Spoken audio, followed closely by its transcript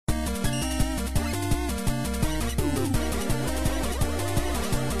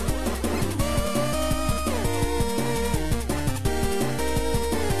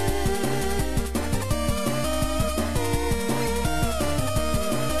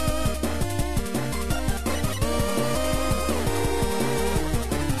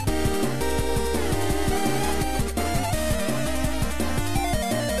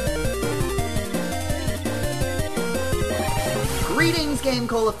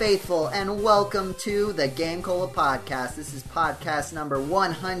GameCola faithful, and welcome to the GameCola podcast. This is podcast number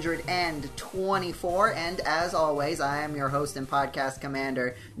 124, and as always, I am your host and podcast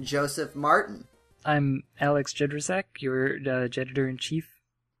commander, Joseph Martin. I'm Alex Jedraszczak, your editor-in-chief.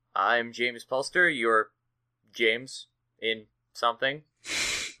 I'm James Pelster, your James in something.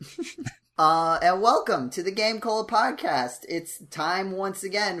 And welcome to the GameCola podcast. It's time once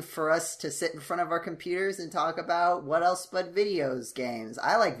again for us to sit in front of our computers and talk about what else but videos games.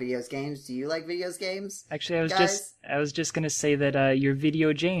 I like videos games. Do you like videos games? Actually, I was just gonna say that you're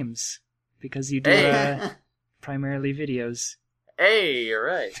Video James because you do primarily videos. Hey, you're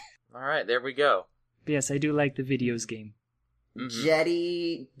right. All right, there we go. But yes, I do like the videos game. Mm-hmm.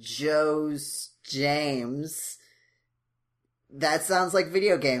 Jeddy, Joe's, James. That sounds like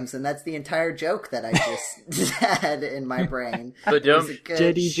video games, and that's the entire joke that I just had in my brain.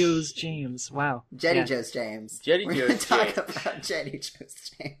 Jeddy, Joe's, James. Wow. Jeddy, Joe's, James. Jeddy, We're going to talk about Jeddy,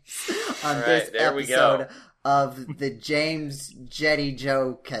 Joe's, James on this episode of the James Jeddy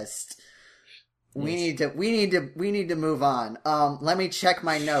Joe-cast. We need to move on. Let me check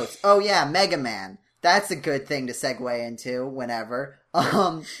my notes. Oh yeah, Mega Man. That's a good thing to segue into whenever.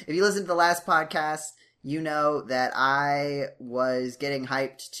 If you listen to the last podcast, you know that I was getting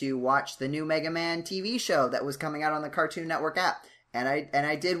hyped to watch the new Mega Man TV show that was coming out on the Cartoon Network app. And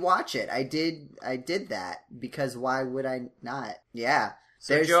I did watch it. I did that because why would I not? Yeah.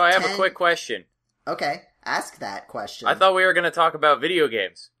 So Joe, I have a quick question. Okay. Ask that question. I thought we were going to talk about video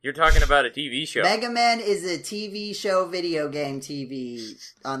games. You're talking about a TV show. Mega Man is a TV show video game TV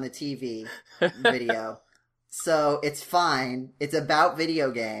on the TV video. So it's fine. It's about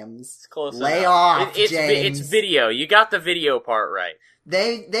video games. It's close Lay enough. off, James. It's video. You got the video part right.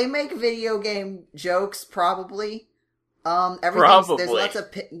 They make video game jokes probably. Probably. There's lots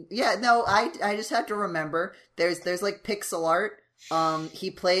of I just have to remember. There's like pixel art. He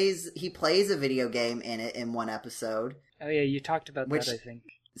plays a video game in it in one episode. Oh yeah, you talked about that, I think.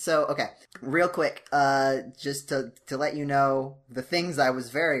 So, okay, real quick, just to let you know the things I was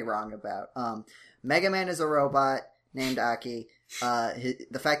very wrong about. Mega Man is a robot named Aki.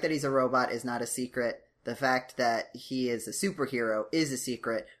 The fact that he's a robot is not a secret. The fact that he is a superhero is a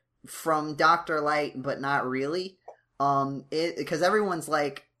secret from Dr. Light, but not really. Because everyone's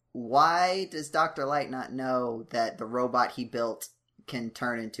like, why does Dr. Light not know that the robot he built can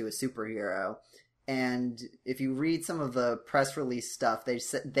turn into a superhero? And if you read some of the press release stuff, they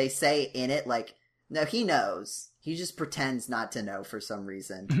say in it, like, no, he knows. He just pretends not to know for some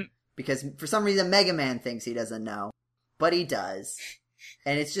reason. Because for some reason Mega Man thinks he doesn't know. But he does.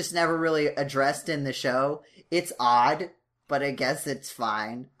 And it's just never really addressed in the show. It's odd, but I guess it's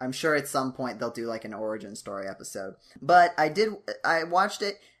fine. I'm sure at some point they'll do like an origin story episode. But I watched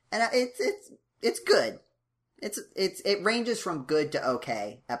it, and it's good. It ranges from good to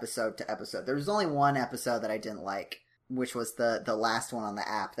okay episode to episode. There was only one episode that I didn't like, which was the last one on the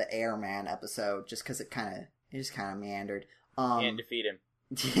app, the Airman episode, just because it just kind of meandered. Can't defeat him.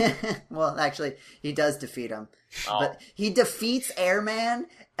 Well, actually, he does defeat him, but he defeats Airman,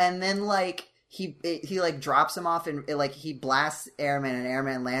 and then like he drops him off, and like he blasts Airman, and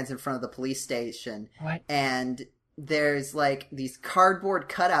Airman lands in front of the police station. What? And there's like these cardboard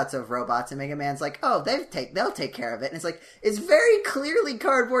cutouts of robots, and Mega Man's like, oh, they'll take care of it, and it's like it's very clearly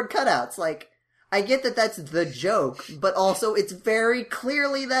cardboard cutouts. Like, I get that that's the joke, but also it's very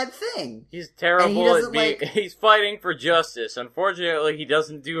clearly that thing. He's terrible he's fighting for justice. Unfortunately, he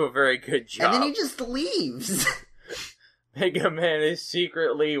doesn't do a very good job. And then he just leaves. Mega Man is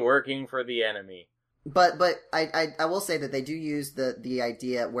secretly working for the enemy. But I will say that they do use the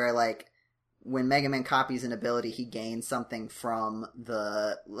idea where, like, when Mega Man copies an ability, he gains something from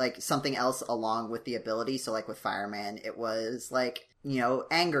something else along with the ability. So, like, with Fireman, it was, like,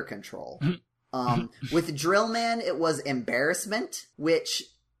 anger control. With Drillman, it was embarrassment, which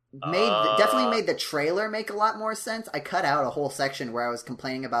definitely made the trailer make a lot more sense. I cut out a whole section where I was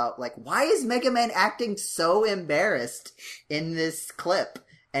complaining about, like, why is Mega Man acting so embarrassed in this clip?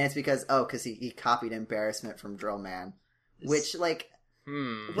 And it's because he copied embarrassment from Drillman. Which, like,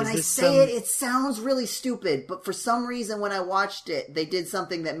 when I say it sounds really stupid, but for some reason when I watched it, they did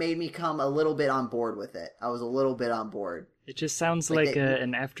something that made me come a little bit on board with it. I was a little bit on board. It just sounds like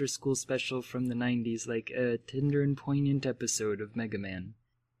an after-school special from the 90s, like a tender and poignant episode of Mega Man.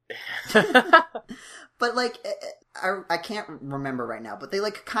 But, like, I can't remember right now, but they,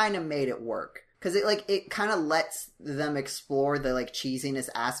 like, kind of made it work. Because it kind of lets them explore the, like, cheesiness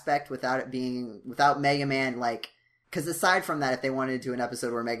aspect without Mega Man, like... Because aside from that, if they wanted to do an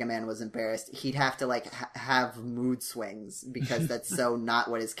episode where Mega Man was embarrassed, he'd have to, like, have mood swings, because that's so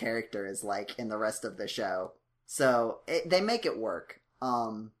not what his character is like in the rest of the show. So, they make it work.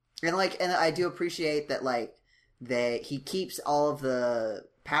 And I do appreciate that, like, he keeps all of the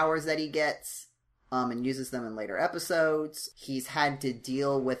powers that he gets, and uses them in later episodes. He's had to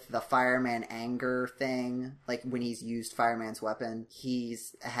deal with the fireman anger thing, like, when he's used fireman's weapon.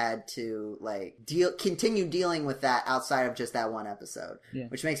 He's had to, like, continue dealing with that outside of just that one episode. Yeah.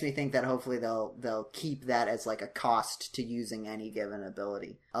 Which makes me think that hopefully they'll keep that as, like, a cost to using any given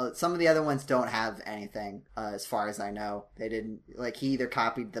ability. Some of the other ones don't have anything, as far as I know. They didn't, like, he either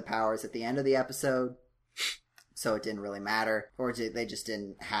copied the powers at the end of the episode, so it didn't really matter, or they just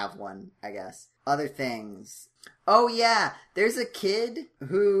didn't have one, I guess. Other things. Oh yeah, there's a kid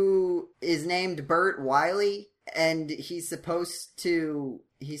who is named Bert Wiley, and he's supposed to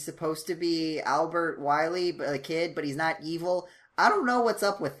be Albert Wiley, but a kid, but he's not evil. I don't know what's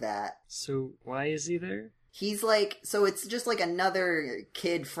up with that. So why is he there? He's like, so it's just like another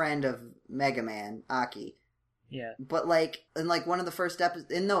kid friend of Mega Man, Aki. Yeah. But like, in like one of the first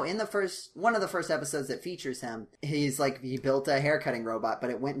one of the first episodes that features him, he's like, he built a haircutting robot, but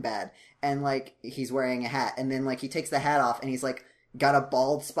it went bad. And like, he's wearing a hat, and then like, he takes the hat off, and he's like, got a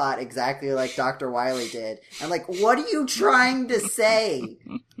bald spot exactly like Dr. Wily did. I'm like, what are you trying to say?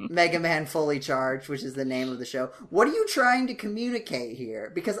 Mega Man Fully Charged, which is the name of the show. What are you trying to communicate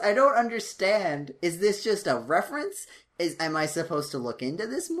here? Because I don't understand. Is this just a reference? Am I supposed to look into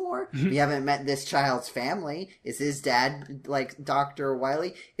this more? We haven't met this child's family. Is his dad like Dr.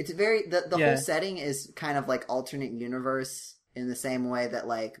 Wily? It's very, the whole setting is kind of like alternate universe in the same way that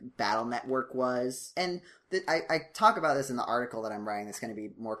like Battle Network was. And I talk about this in the article that I'm writing that's going to be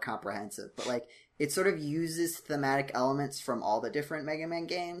more comprehensive, but like it sort of uses thematic elements from all the different Mega Man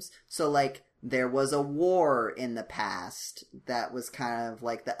games. So like there was a war in the past that was kind of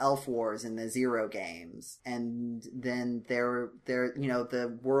like the Elf Wars in the Zero games. And then there, you know,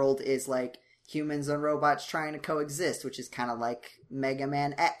 the world is like humans and robots trying to coexist, which is kind of like Mega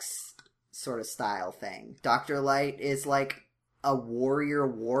Man X sort of style thing. Dr. Light is like a warrior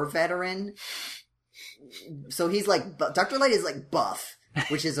war veteran. So he's like, Dr. Light is like buff,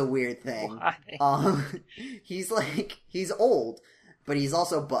 which is a weird thing. Why? He's old, but he's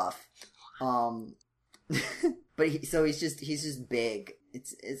also buff. But he's just big.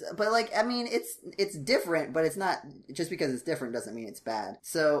 But like, I mean, it's different, but it's not, just because it's different doesn't mean it's bad.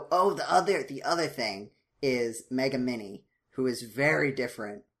 So, the other thing is Mega Mini, who is very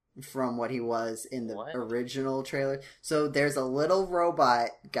different from what he was in the original trailer. So there's a little robot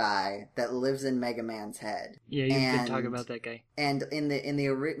guy that lives in Mega Man's head. Yeah, you've been talking about that guy. And when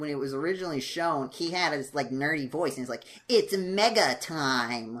it was originally shown, he had his like nerdy voice, and he's like, "It's Mega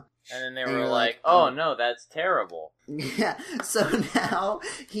time." And then they were like, "Oh no, that's terrible." Yeah. So now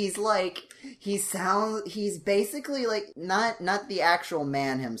he's basically like not the actual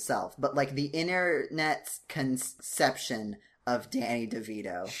man himself, but like the internet's conception of Danny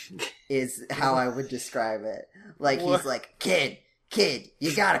DeVito is how I would describe it. Like, he's like, kid,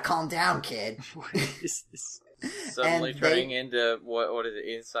 you gotta calm down, kid. What is this? Suddenly turning into, what is it,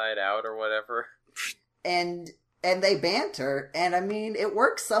 Inside Out or whatever? And they banter, and I mean, it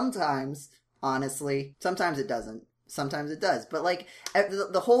works sometimes, honestly. Sometimes it doesn't. Sometimes it does. But like,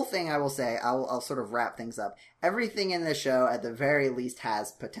 the whole thing, I will say, I'll sort of wrap things up. Everything in the show, at the very least,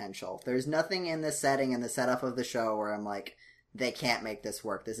 has potential. There's nothing in the setting and the setup of the show where I'm like, they can't make this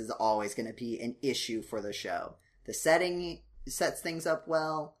work. This is always going to be an issue for the show. The setting sets things up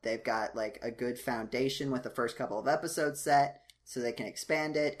well. They've got like a good foundation with the first couple of episodes set, so they can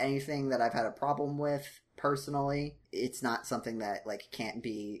expand it. Anything that I've had a problem with personally, it's not something that like can't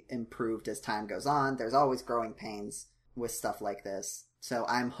be improved as time goes on. There's always growing pains with stuff like this. So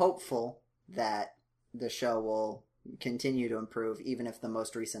I'm hopeful that the show will continue to improve, even if the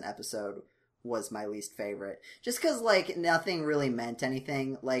most recent episode was my least favorite. Just because, like, nothing really meant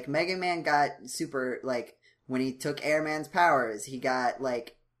anything. Like, Mega Man got super, like, when he took Airman's powers, he got,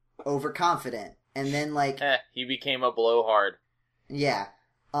 like, overconfident. And then, like... he became a blowhard. Yeah.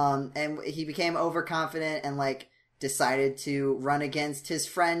 And he became overconfident and, like, decided to run against his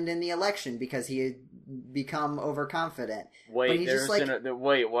friend in the election because he had become overconfident. Wait,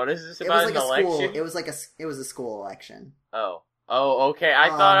 wait, what is this about an election? It was a school election. Oh, okay. I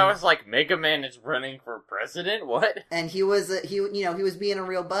thought I was like, Mega Man is running for president? What? And he was being a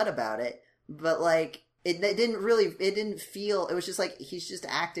real butt about it. But, like, it didn't feel, it was just like, he's just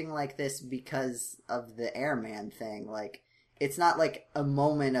acting like this because of the Airman thing. Like, it's not like a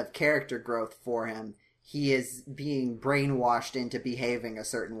moment of character growth for him. He is being brainwashed into behaving a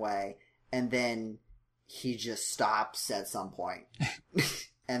certain way. And then he just stops at some point.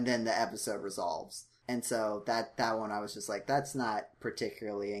 And then the episode resolves. And so that one I was just like, that's not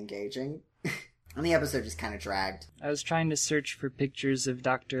particularly engaging. And the episode just kind of dragged. I was trying to search for pictures of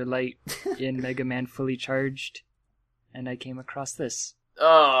Dr. Light in Mega Man Fully Charged, and I came across this.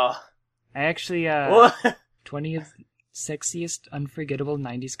 Oh. I actually, What? 20 of sexiest unforgettable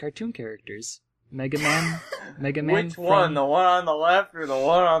 90s cartoon characters. Mega Man. Which one? The one on the left or the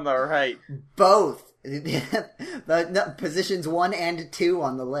one on the right? Both. The positions 1 and 2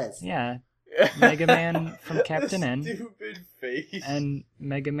 on the list. Yeah. Mega Man from Captain N. Stupid face. And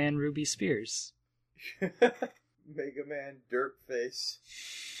Mega Man Ruby Spears. Mega Man Dirt Face.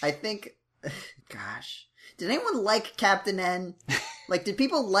 I think... Gosh. Did anyone like Captain N? Like, did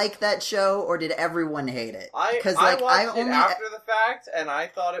people like that show, or did everyone hate it? I watched it after the fact, and I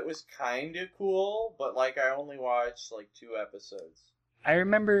thought it was kind of cool, but, like, I only watched, like, 2 episodes. I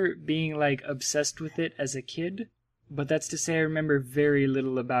remember being, like, obsessed with it as a kid, but that's to say I remember very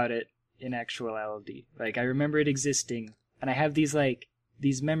little about it in actuality. Like, I remember it existing, and I have these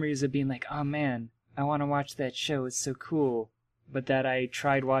memories of being like, oh man, I want to watch that show, it's so cool. But that I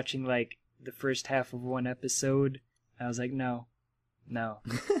tried watching, like, the first half of one episode, and I was like, no,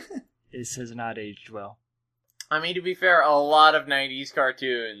 this has not aged well. I mean, to be fair, a lot of 90s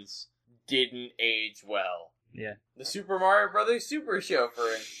cartoons didn't age well. Yeah. The Super Mario Brothers Super Show,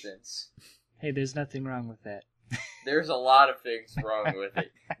 for instance. Hey, there's nothing wrong with that. There's a lot of things wrong with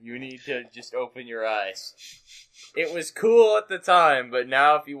it. You need to just open your eyes. It was cool at the time, but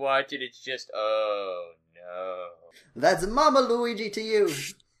now if you watch it, it's just, oh no. That's Mama Luigi to you.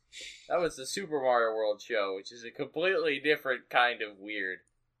 That was the Super Mario World show, which is a completely different kind of weird.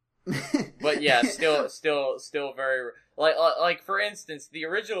 But yeah, still very like for instance, the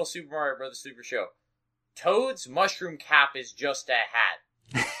original Super Mario Bros. Super Show. Toad's mushroom cap is just a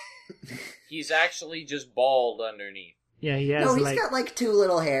hat. He's actually just bald underneath. Yeah, he has. No, he's got like 2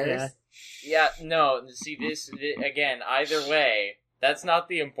 little hairs. Yeah, no. See this again. Either way, that's not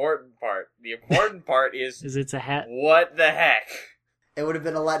the important part. The important part is it's a hat. What the heck? It would have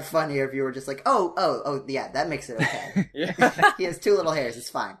been a lot funnier if you were just like, oh, yeah, that makes it okay. Yeah. He has 2 little hairs, it's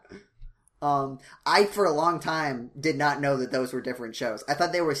fine. I, for a long time, did not know that those were different shows. I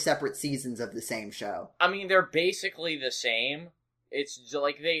thought they were separate seasons of the same show. I mean, they're basically the same. It's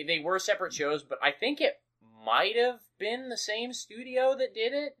like they were separate shows, but I think it might have been the same studio that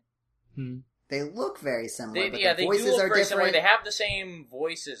did it. They look very similar, but they the voices do look are very different. similar. They have the same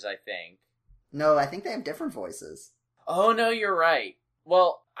voices, I think. No, I think they have different voices. Oh, no, you're right.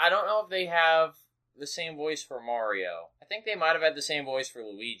 Well, I don't know if they have the same voice for Mario. I think they might have had the same voice for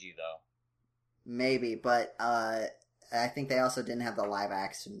Luigi, though. Maybe, but I think they also didn't have the live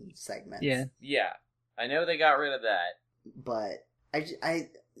action segments. Yeah. I know they got rid of that. But I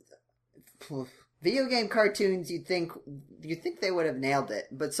video game cartoons, you'd think they would have nailed it,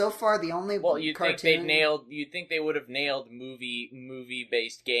 but so far the only you'd think they would have nailed movie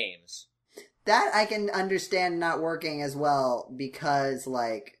based games. That I can understand not working as well because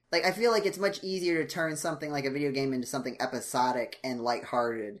like I feel like it's much easier to turn something like a video game into something episodic and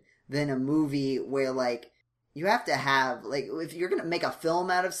lighthearted than a movie where like you have to have like if you're gonna make a film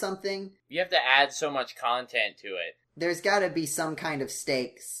out of something, you have to add so much content to it. There's got to be some kind of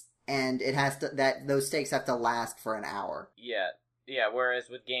stakes, and it has to those stakes have to last for an hour. Yeah. Whereas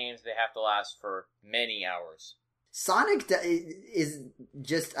with games, they have to last for many hours. Sonic is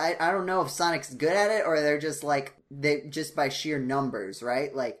just I don't know if Sonic's good at it or they're just like they just by sheer numbers,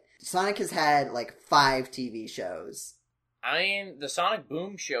 right? Like Sonic has had like 5 TV shows. I mean, the Sonic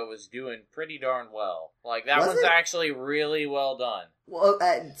Boom show was doing pretty darn well. Like that was one's actually really well done. Well,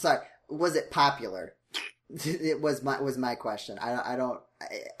 sorry, was it popular? It was my question. I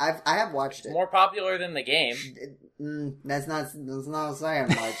have watched it. More popular than the game. That's not saying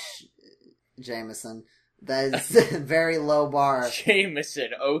much, Jameson. That's a very low bar.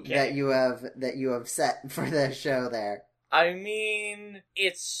 Jameson, okay. That you have set for the show there. I mean,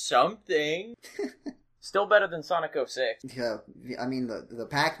 it's something. Still better than Sonic 06. Yeah, I mean the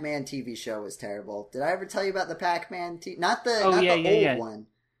Pac-Man TV show was terrible. Did I ever tell you about the Pac-Man not the old one?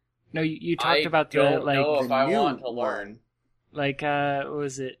 No, you talked about the don't like know if the I new want to learn. Like what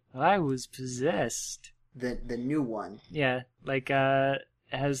was it? I was possessed. The new one. Yeah, like it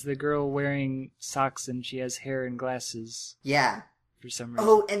has the girl wearing socks and she has hair and glasses. Yeah. For some reason.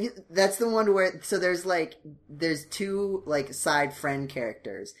 Oh, and that's the one where so there's 2 like side friend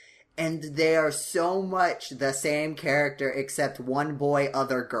characters. And they are so much the same character except one boy,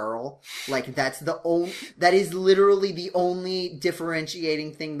 other girl. Like, that is literally the only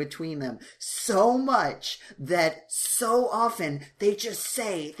differentiating thing between them. So much that so often they just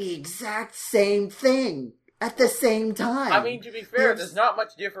say the exact same thing at the same time. I mean, to be fair, there's not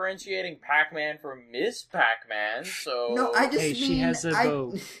much differentiating Pac-Man from Miss Pac-Man, so... No, I just mean... she has a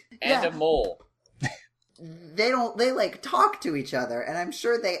bow. And a mole. they like talk to each other, and I'm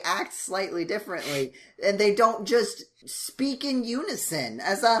sure they act slightly differently, and they don't just speak in unison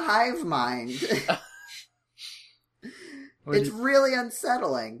as a hive mind. It's really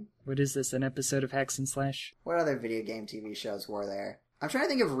unsettling. What is this, an episode of Hacks and Slash? What other video game TV shows were there? I'm trying to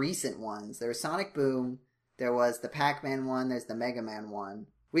think of recent ones. There was Sonic Boom, there was the Pac-Man one, there's the Mega Man one.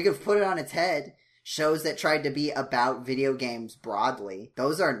 We could put it on its head. Shows that tried to be about video games broadly.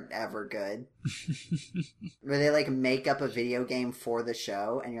 Those aren't ever good. Where they like make up a video game for the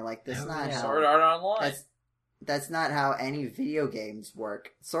show, and you're like, that's not how... Sword Art Online. That's not how any video games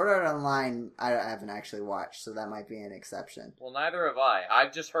work. Sword Art Online, I haven't actually watched, so that might be an exception. Well, neither have I.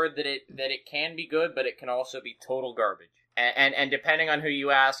 I've just heard that it can be good, but it can also be total garbage. And depending on who you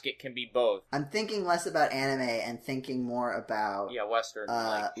ask, it can be both. I'm thinking less about anime and thinking more about... Yeah, Western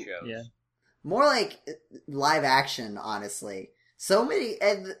shows. Yeah. More like live action, honestly. So many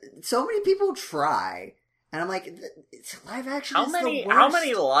people try, and I'm like, live action is the worst. How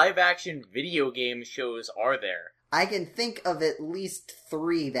many live action video game shows are there? I can think of at least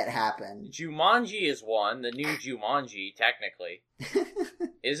 3 that happen. Jumanji is one, the new Jumanji, technically.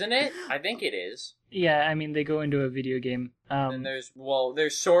 Isn't it? I think it is. Yeah, I mean, they go into a video game. And there's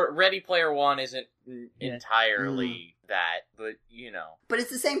Ready Player One isn't entirely that, but you know. But it's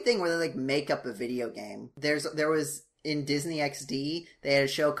the same thing where they like make up a video game. There was in Disney XD, they had a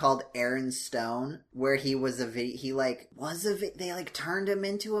show called Aaron Stone where he was they like turned him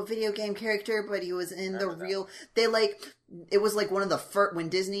into a video game character, but he was in the real. It was like one of the first when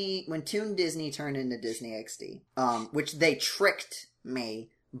Toon Disney turned into Disney XD, which they tricked me.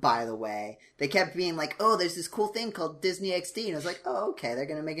 By the way, they kept being like, oh, there's this cool thing called Disney XD. And I was like, oh, okay, they're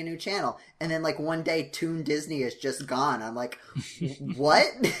going to make a new channel. And then like one day Toon Disney is just gone. I'm like, what?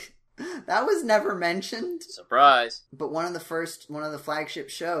 That was never mentioned. Surprise. But one of the flagship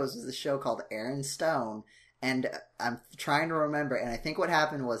shows was a show called Aaron Stone. And I'm trying to remember. And I think what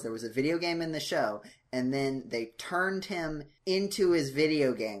happened was there was a video game in the show. And then they turned him into his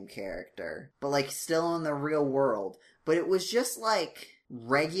video game character. But like still in the real world. But it was just like...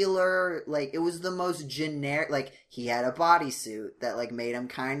 regular, like, it was the most generic, like, he had a bodysuit that, like, made him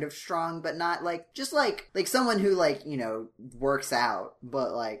kind of strong, but not, like, just, like someone who, like, you know, works out,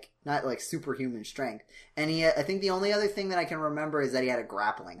 but, like, not, like, superhuman strength. And I think the only other thing that I can remember is that he had a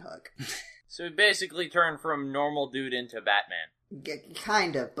grappling hook. So he basically turned from normal dude into Batman.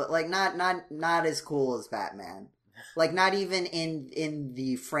 Kind of, but, like, not as cool as Batman. Like, not even in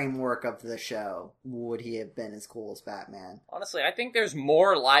the framework of the show would he have been as cool as Batman. Honestly, I think there's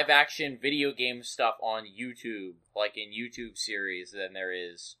more live-action video game stuff on YouTube, like in YouTube series, than there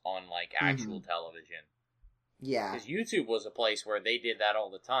is on, like, actual television. Yeah. Because YouTube was a place where they did that all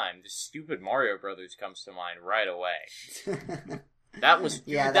the time. The stupid Mario Brothers comes to mind right away. That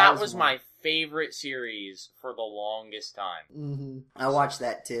was my favorite series for the longest time. Mm-hmm. I watched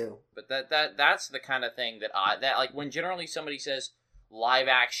that too. But that's the kind of thing that like when generally somebody says live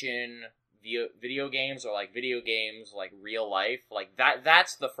action video games or like video games like real life, like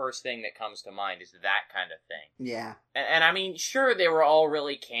that's the first thing that comes to mind is that kind of thing. Yeah. And I mean, sure, they were all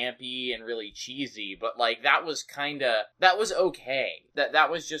really campy and really cheesy, but like that was okay.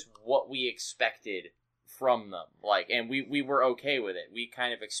 That was just what we expected from them, like, and we were okay with it. We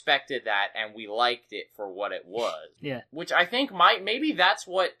kind of expected that, and we liked it for what it was. Yeah. Which I think maybe that's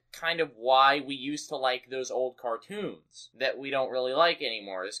what kind of why we used to like those old cartoons that we don't really like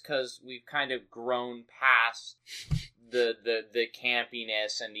anymore, is because we've kind of grown past the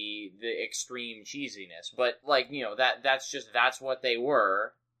campiness and the extreme cheesiness. But, like, you know, that's what they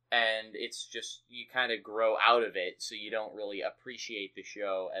were, and it's just, you kind of grow out of it, so you don't really appreciate the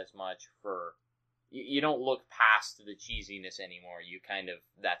show as much for... You don't look past the cheesiness anymore. You kind of,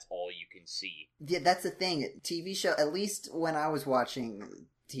 that's all you can see. Yeah, that's the thing. TV show, at least when I was watching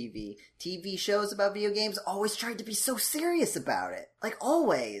TV shows about video games always tried to be so serious about it. Like,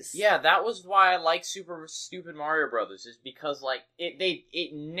 always. Yeah, that was why I like Super Stupid Mario Brothers, is because, like, it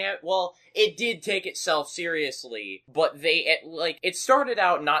did take itself seriously, but it started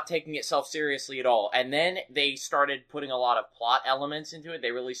out not taking itself seriously at all, and then they started putting a lot of plot elements into it.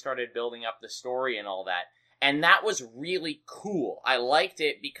 They really started building up the story and all that. And that was really cool. I liked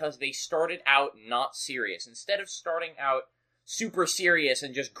it because they started out not serious. Instead of starting out super serious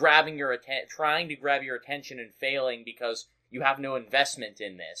and just trying to grab your attention and failing because you have no investment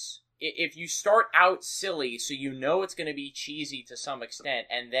in this. If you start out silly, so you know it's going to be cheesy to some extent,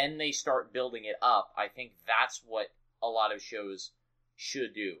 and then they start building it up, I think that's what a lot of shows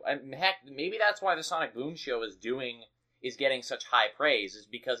should do. And heck, maybe that's why the Sonic Boom show is getting such high praise, is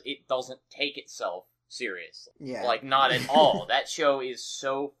because it doesn't take itself Seriously. Yeah. Like, not at all. That show is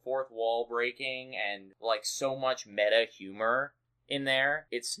so fourth wall breaking and, like, so much meta humor in there.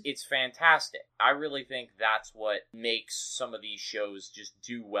 It's fantastic. I really think that's what makes some of these shows just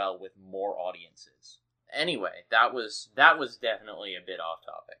do well with more audiences. Anyway, that was definitely a bit off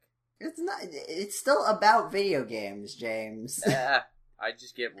topic. It's not. It's still about video games, James. I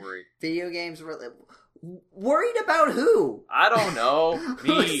just get worried. Video games worried about who? I don't know.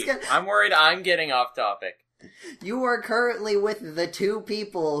 Me. I'm worried I'm getting off topic. You are currently with the two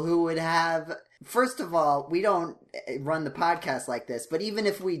people who would have... First of all, we don't run the podcast like this, but even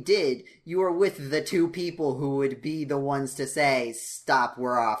if we did, you are with the two people who would be the ones to say, stop,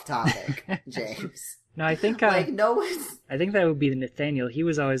 we're off topic, James. No, I think like, no one's... I think that would be Nathaniel. He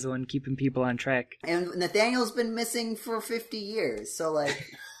was always the one keeping people on track. And Nathaniel's been missing for 50 years, so like...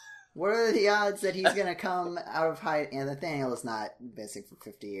 What are the odds that he's gonna come out of hiding? And Nathaniel is not missing for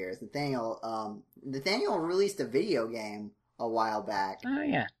 50 years. Nathaniel released a video game a while back. Oh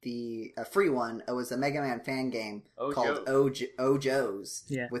yeah, a free one. It was a Mega Man fan game called Ojo's.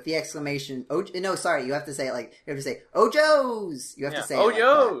 Yeah, with the exclamation. No, sorry, you have to say it like you have to say Ojo's. You have to say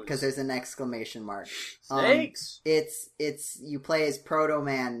Ojo's because there's an exclamation mark. Snakes. It's you play as Proto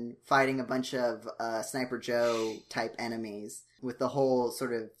Man fighting a bunch of Sniper Joe type enemies with the whole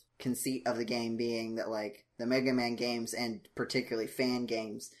sort of conceit of the game being that like the Mega Man games and particularly fan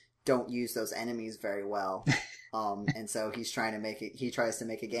games don't use those enemies very well. And so he tries to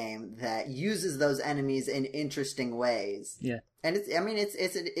make a game that uses those enemies in interesting ways. Yeah. And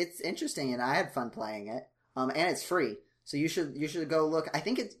it's interesting and I had fun playing it. And it's free. So you should go look. I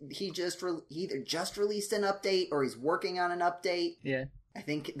think he either just released an update or he's working on an update. Yeah. I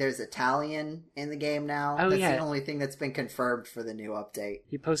think there's Italian in the game now. Oh, that's yeah. the only thing that's been confirmed for the new update.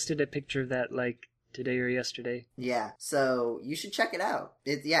 He posted a picture of that like today or yesterday. Yeah, so you should check it out.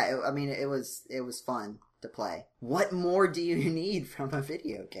 It was fun to play. What more do you need from a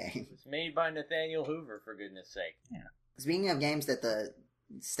video game? It's made by Nathaniel Hoover, for goodness sake. Yeah. Speaking of games that the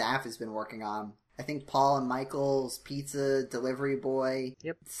staff has been working on, I think Paul and Michael's Pizza Delivery Boy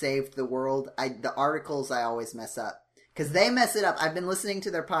saved the world. The articles I always mess up. Because they mess it up. I've been listening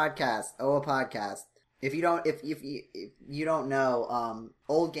to their podcast, OA Podcast. If you don't know,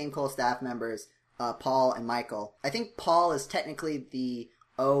 old GameCola staff members, Paul and Michael. I think Paul is technically the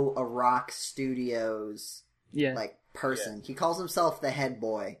A Rock Studios person. Yeah. He calls himself the head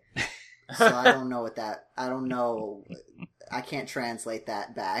boy. So I don't know I don't know. I can't translate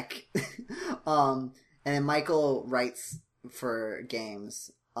that back. And then Michael writes for games.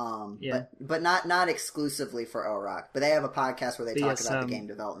 But not exclusively for O-Rock. But they have a podcast where they talk about the game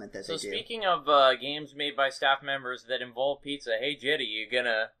development that they do. So speaking of games made by staff members that involve pizza, hey Jeddy,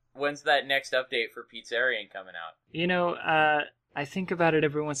 when's that next update for Pizzarian coming out? You know, I think about it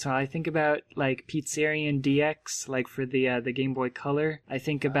every once in a while. I think about like Pizzarian DX, like for the Game Boy Color. I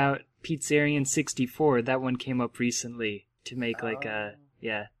think about Pizzarian 64. That one came up recently to make No,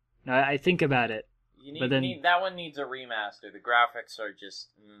 I think about it. That one needs a remaster. The graphics are just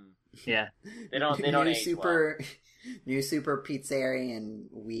yeah. They don't age well. New Super Pizzarian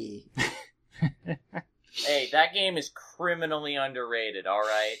Wii. Hey, that game is criminally underrated. All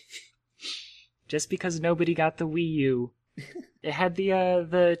right. Just because nobody got the Wii U, it had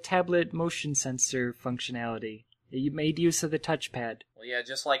the tablet motion sensor functionality. It made use of the touchpad. Well, yeah,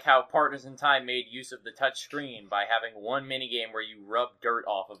 just like how Partners in Time made use of the touch screen by having one minigame where you rub dirt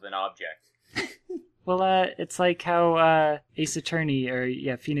off of an object. Well, it's like how Ace Attorney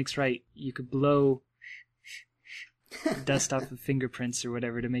or Phoenix Wright, you could blow dust off of fingerprints or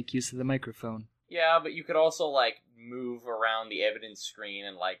whatever to make use of the microphone. Yeah, but you could also like move around the evidence screen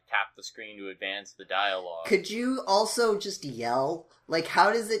and like tap the screen to advance the dialogue. Could you also just yell? Like,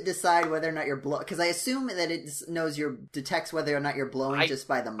 how does it decide whether or not you're blowing? Because I assume that it detects whether or not you're blowing just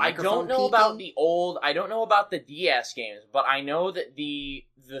by the microphone. I don't know about the DS games, but I know that the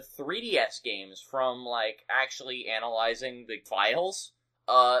 3DS games, from like actually analyzing the files,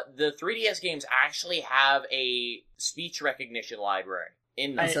 the 3DS games actually have a speech recognition library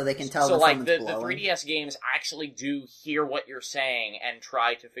in them. So they can tell. So like the 3DS games actually do hear what you're saying and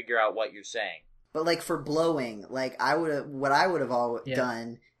try to figure out what you're saying. But like for blowing, like I would have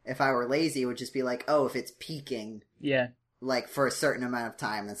done if I were lazy would just be like, oh, if it's peaking, like for a certain amount of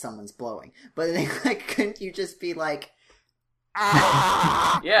time, then someone's blowing. But then, like, couldn't you just be like,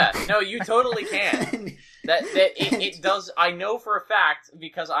 ah? Yeah, no, you totally can. It does. I know for a fact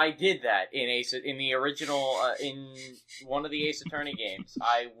because I did that in the original in one of the Ace Attorney games.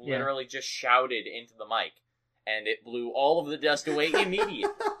 I literally just shouted into the mic, and it blew all of the dust away immediately.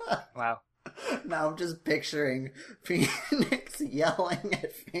 Wow. Now I'm just picturing Phoenix yelling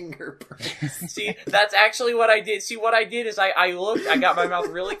at fingerprints. See, that's actually what I did. See, what I did is I looked, I got my mouth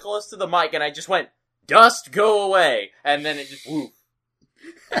really close to the mic, and I just went, "Dust, go away!" And then it just, woof.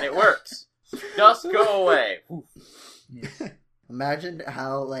 And it works. Dust, go away. Woof. Imagine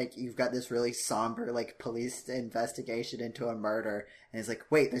how, like, you've got this really somber, like, police investigation into a murder, and it's like,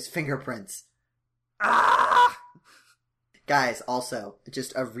 wait, there's fingerprints. Ah! Guys, also,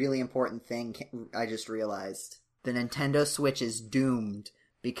 just a really important thing I just realized. The Nintendo Switch is doomed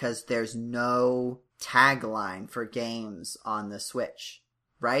because there's no tagline for games on the Switch,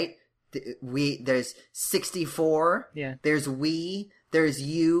 right? There's 64, Yeah. there's Wii, there's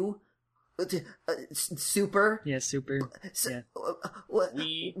U, Super. Yeah, Super. Yeah. What do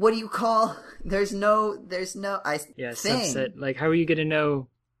you call? There's no. Yeah, subset. Like, how are you gonna know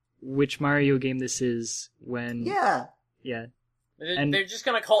which Mario game this is when? Yeah. Yeah. They're just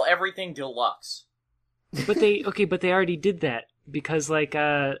gonna call everything Deluxe. But they already did that because like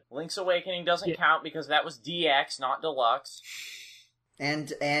Link's Awakening doesn't count because that was DX, not Deluxe.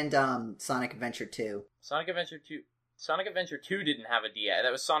 And Sonic Adventure 2. Sonic Adventure 2 didn't have a DX.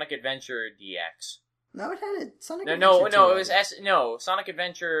 That was Sonic Adventure DX. No, it had a Sonic Adventure 2. No, it was Sonic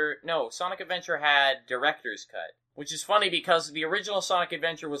Adventure had Director's Cut. Which is funny because the original Sonic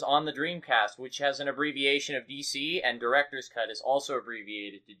Adventure was on the Dreamcast, which has an abbreviation of DC, and Director's Cut is also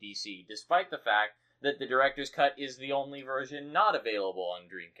abbreviated to DC, despite the fact that the Director's Cut is the only version not available on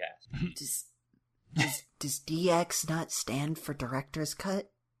Dreamcast. Does DX not stand for Director's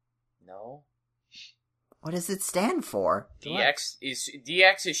Cut? No. What does it stand for? DX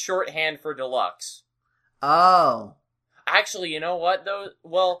is shorthand for Deluxe. Oh. Actually, you know what, though?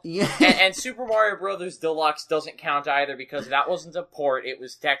 Well, yeah. and Super Mario Bros. Deluxe doesn't count either because that wasn't a port, it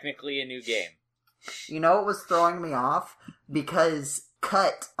was technically a new game. You know what was throwing me off? Because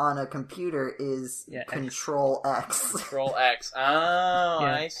cut on a computer is Control X. Control X. Oh,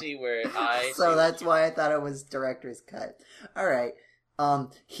 yeah. I see where So that's why I thought it was Director's Cut. Alright.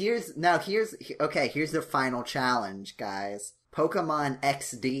 Here's the final challenge, guys. Pokemon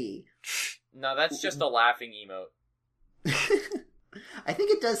XD. No, that's just a laughing emote. I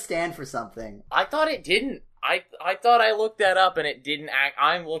think it does stand for something. I thought it didn't. I thought I looked that up and it didn't act.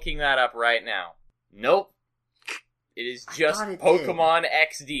 I'm looking that up right now. Nope. It is just Pokemon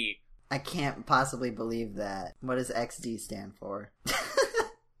XD. I can't possibly believe that. What does XD stand for?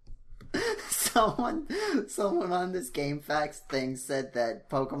 Someone on this GameFAQs thing said that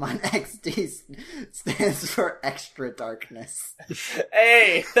Pokemon XD stands for Extra Darkness.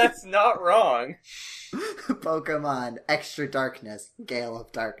 Hey, that's not wrong. Pokemon Extra Darkness, Gale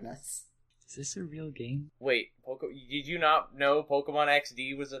of Darkness. Is this a real game? Wait, did you not know Pokemon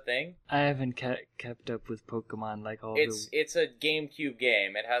XD was a thing? I haven't kept up with Pokemon like all It's a GameCube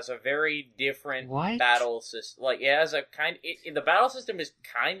game. It has a very different What? battle system. Like, it has a the battle system is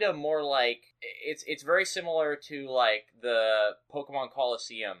kind of more like it's very similar to like the Pokemon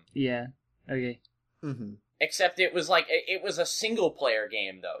Coliseum. Yeah. Okay. Mm-hmm. Except it was like it was a single player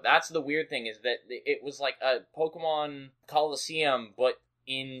game though. That's the weird thing is that it was like a Pokemon Coliseum, but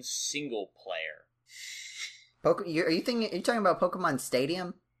in single player. Are you talking about Pokemon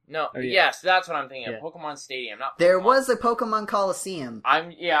Stadium? No, Oh, yeah. Yes, that's what I'm thinking of. Pokemon Stadium, not Pokemon. There was a Pokemon Coliseum.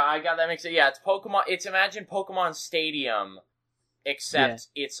 I got that mixed up. Yeah, it's Pokemon. Imagine Pokemon Stadium, except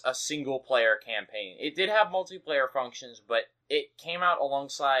it's a single player campaign. It did have multiplayer functions, but it came out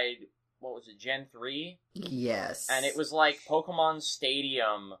alongside, what was it, Gen 3? Yes. And it was like Pokemon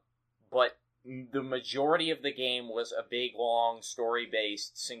Stadium, but the majority of the game was a big, long,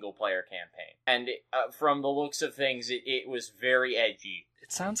 story-based single-player campaign. And from the looks of things, it was very edgy.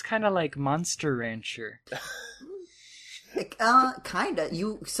 It sounds kind of like Monster Rancher. Kinda.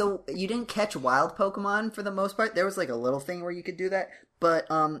 You didn't catch wild Pokemon for the most part. There was like a little thing where you could do that, but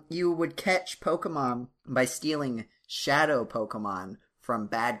you would catch Pokemon by stealing shadow Pokemon from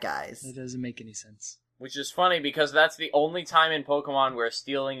bad guys. That doesn't make any sense. Which is funny because that's the only time in Pokemon where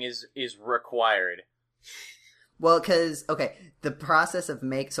stealing is required. Well, because, the process of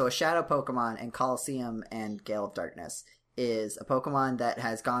so a shadow Pokemon in Coliseum and Gale of Darkness is a Pokemon that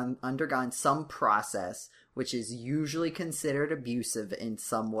has undergone some process which is usually considered abusive in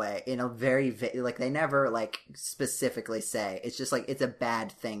some way, in a very, they never, specifically say. It's just, it's a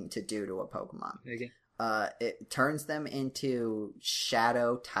bad thing to do to a Pokemon. Okay. It turns them into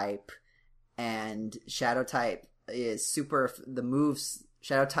Shadow type, and Shadow type is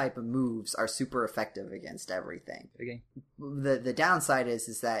Shadow type moves are super effective against everything. Okay. The downside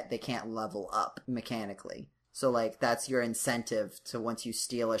is that they can't level up mechanically. So, like, that's your incentive to, once you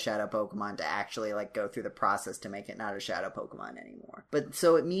steal a Shadow Pokemon, to actually, like, go through the process to make it not a Shadow Pokemon anymore. But,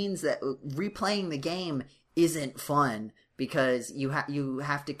 so it means that replaying the game isn't fun, because you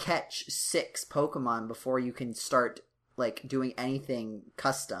have to catch 6 Pokemon before you can start, like, doing anything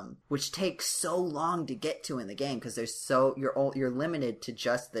custom, which takes so long to get to in the game, because you're limited to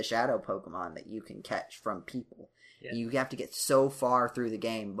just the Shadow Pokemon that you can catch from people. Yeah. You have to get so far through the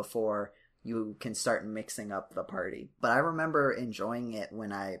game before you can start mixing up the party. But I remember enjoying it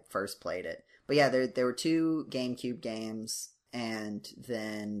when I first played it. But yeah, there were 2 GameCube games, and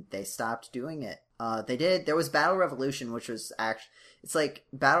then they stopped doing it. There was Battle Revolution, which was it's like,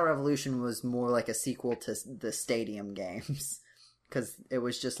 Battle Revolution was more like a sequel to the Stadium games. Because it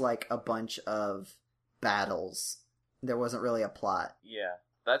was just like a bunch of battles. There wasn't really a plot. Yeah.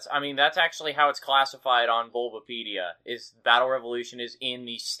 That's actually how it's classified on Bulbapedia, is Battle Revolution is in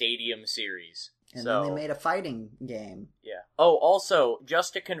the Stadium series. And then they made a fighting game. Yeah. Oh, also,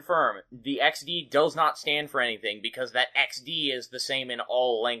 just to confirm, the XD does not stand for anything, because that XD is the same in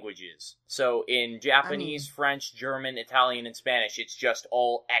all languages. So in Japanese, French, German, Italian, and Spanish, it's just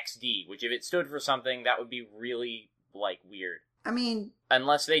all XD, which if it stood for something, that would be really, like, weird. I mean,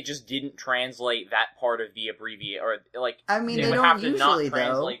 unless they just didn't translate that part of the abbreviation, or like, I mean, they would don't have to usually, not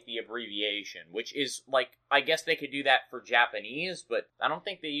translate the abbreviation, which is like, I guess they could do that for Japanese, but I don't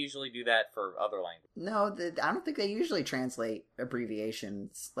think they usually do that for other languages. No, I don't think they usually translate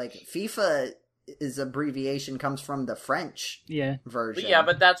abbreviations. Like, FIFA is abbreviation comes from the French version. But yeah,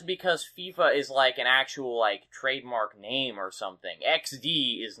 but that's because FIFA is like an actual, like, trademark name or something.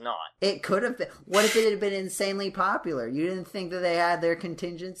 XD is not. It could have been. What if it had been insanely popular? You didn't think that they had their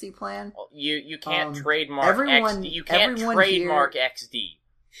contingency plan? Well, you can't trademark XD. You can't trademark XD.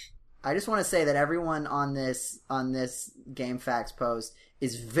 I just want to say that everyone on this GameFAQs post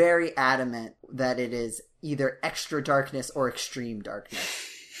is very adamant that it is either Extra Darkness or Extreme Darkness.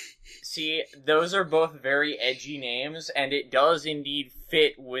 See, those are both very edgy names, and it does indeed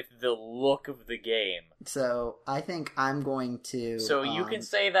fit with the look of the game. So, I think I'm going to... So, you can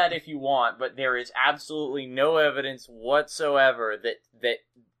say that if you want, but there is absolutely no evidence whatsoever that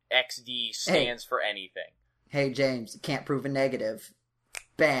XD stands for anything. Hey, James, you can't prove a negative.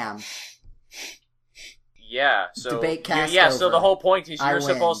 Bam. Yeah, so... Debate cast yeah, over. So the whole point is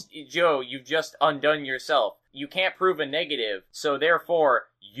Joe, you've just undone yourself. You can't prove a negative, so therefore...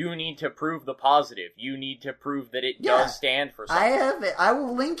 You need to prove the positive. You need to prove that it does stand for something. I have it. I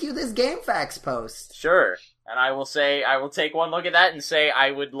will link you this GameFAQs post. Sure. And I will take one look at that and say I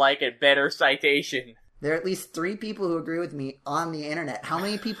would like a better citation. There are at least 3 people who agree with me on the internet. How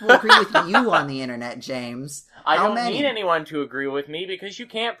many people agree with you on the internet, James? I don't need anyone to agree with me because you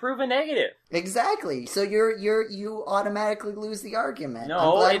can't prove a negative. Exactly. So you automatically lose the argument.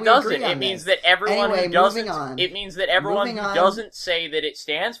 No, it doesn't. It means that everyone who doesn't. It means that everyone who doesn't say that it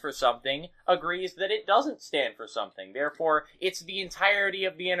stands for something agrees that it doesn't stand for something. Therefore, it's the entirety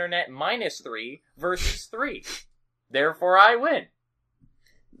of the internet minus 3 versus 3. Therefore, I win.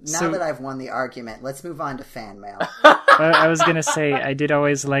 Now that I've won the argument, let's move on to fan mail. I was going to say, I did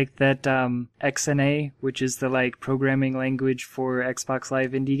always like that XNA, which is the like programming language for Xbox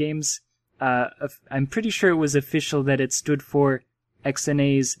Live indie games. I'm pretty sure it was official that it stood for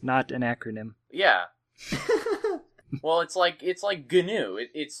XNA's not an acronym. Yeah. Well, it's like GNU.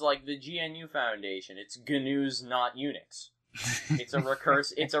 It's like the GNU Foundation. It's GNU's not Unix. It's a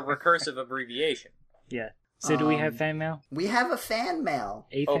recursive abbreviation. Yeah. So do we have fan mail? We have a fan mail.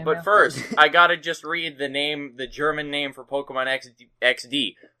 But first, I gotta just read the German name for Pokemon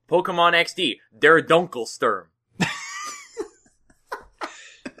XD. Pokemon XD, der Dunkelsturm.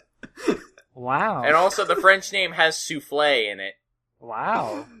 Wow. And also the French name has soufflé in it.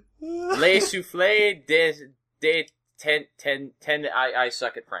 Wow. Les soufflés de ten. I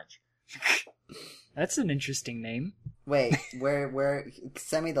suck at French. That's an interesting name. Wait, where?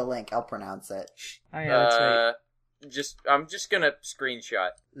 Send me the link. I'll pronounce it. Oh yeah, that's right. I'm just gonna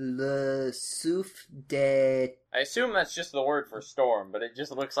screenshot. Le souffle de... I assume that's just the word for storm, but it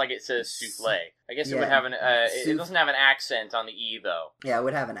just looks like it says soufflé. I guess it would have it doesn't have an accent on the E, though. Yeah, it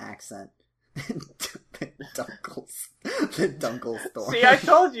would have an accent. The Dunkelstorm. See, I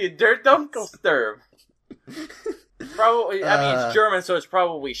told you, der Dunkelsturm. Probably, I mean, it's German, so it's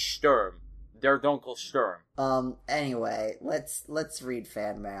probably Sturm. Der Dunkelsturm. Anyway, let's read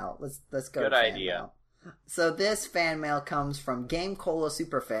fan mail. Let's go. Good to fan idea. Mail. So this fan mail comes from GameCola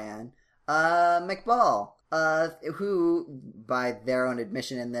superfan, McBall, who, by their own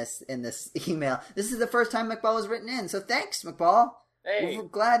admission in this email, this is the first time McBall has written in. So thanks, McBall. Hey. We're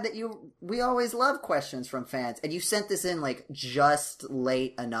glad that we always love questions from fans. And you sent this in, like, just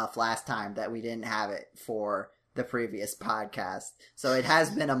late enough last time that we didn't have it for the previous podcast. So it has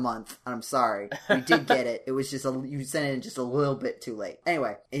been a month. I'm sorry. We did get it. It was just you sent it in just a little bit too late.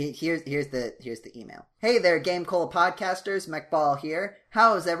 Anyway, here's the email. Hey there, GameCola podcasters. Mechball here.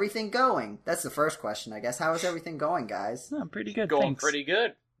 How is everything going? That's the first question, I guess. How is everything going, guys? Oh, pretty good. Going Thanks. pretty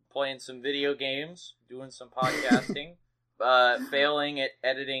good. Playing some video games, doing some podcasting. Failing at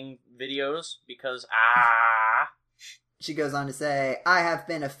editing videos because She goes on to say, I have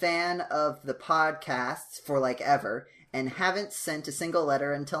been a fan of the podcasts for like ever and haven't sent a single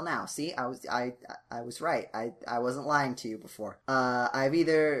letter until now. See, I was right. I wasn't lying to you before. I've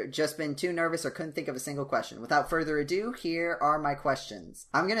either just been too nervous or couldn't think of a single question. Without further ado, here are my questions.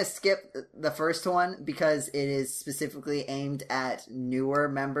 I'm going to skip the first one because it is specifically aimed at newer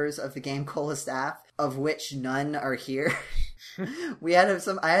members of the GameCola staff, of which none are here. I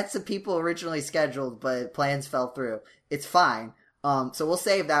had some people originally scheduled, but plans fell through. It's fine. So we'll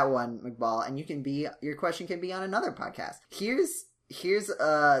save that one, McBall, and your question can be on another podcast. Here's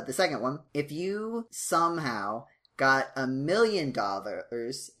the second one. If you somehow got $1 million,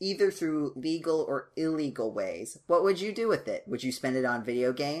 either through legal or illegal ways, what would you do with it? Would you spend it on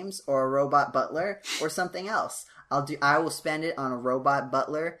video games or a robot butler or something else? I will spend it on a robot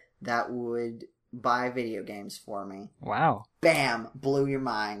butler that would buy video games for me. Wow. Bam! Blew your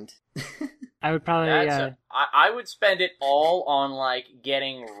mind. I would probably... I would spend it all on, like,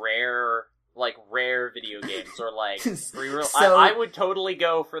 getting rare video games, or, like, I would totally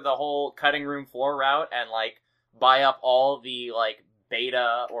go for the whole cutting room floor route and, like, buy up all the, like,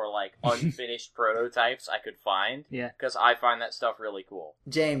 beta or, like, unfinished prototypes I could find. Yeah. Because I find that stuff really cool.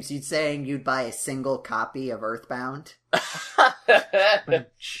 James, you'd saying you'd buy a single copy of Earthbound?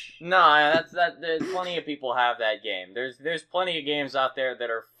 No, there's plenty of people have that game. There's plenty of games out there that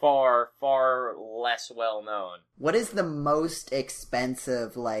are far, far less well known. What is the most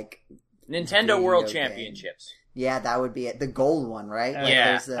expensive, like, Nintendo World game? Championships. Yeah, that would be it. The gold one, right?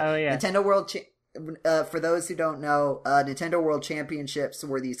 Yeah. Yeah. Nintendo World for those who don't know, Nintendo World Championships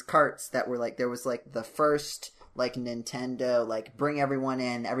were these carts that were like, there was like the first like Nintendo, like bring everyone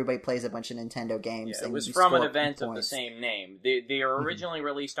in, everybody plays a bunch of Nintendo games. Yeah, it and was you from an score event points. of the same name. They were originally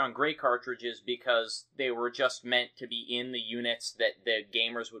released on gray cartridges because they were just meant to be in the units that the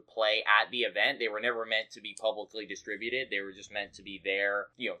gamers would play at the event. They were never meant to be publicly distributed. They were just meant to be there,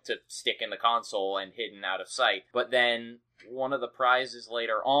 to stick in the console and hidden out of sight. But then one of the prizes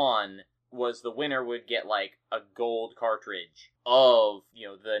later on was the winner would get like a gold cartridge of,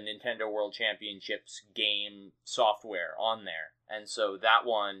 the Nintendo World Championships game software on there. And so that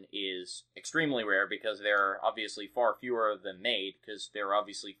one is extremely rare because there are obviously far fewer of them made, because there are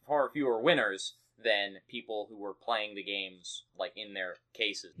obviously far fewer winners than people who were playing the games, like, in their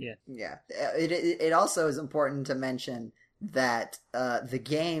cases. Yeah. Yeah. It also is important to mention that the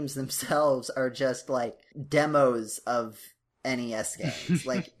games themselves are just, like, demos of NES games.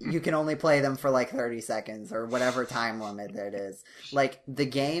 Like, you can only play them for like 30 seconds or whatever time limit it is. Like, the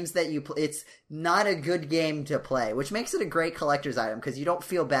games that you play, it's not a good game to play, which makes it a great collector's item because you don't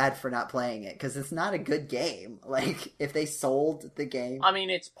feel bad for not playing it because it's not a good game. Like, if they sold the game, I mean,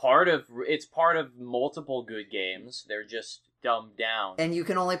 it's part of multiple good games. They're just dumbed down, and you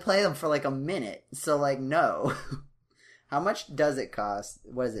can only play them for like a minute. So, like, no. How much does it cost?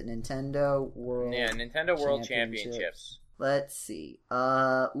 What is it? Nintendo World? Yeah, Nintendo World Championships. Let's see.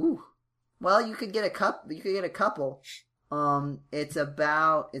 Well, you could get a couple. It's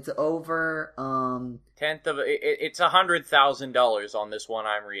over, It's $100,000 on this one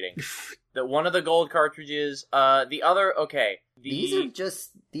I'm reading. One of the gold cartridges, the other, okay. These are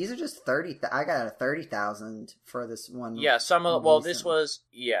just 30, I got a 30,000 for this one. Yeah, this was,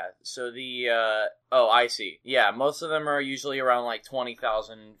 so I see. Yeah, most of them are usually around like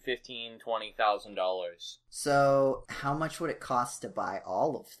 $20,000. So, how much would it cost to buy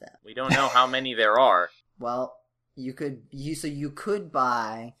all of them? We don't know how many there are. Well, you could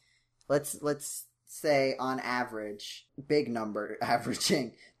buy, let's say on average, big number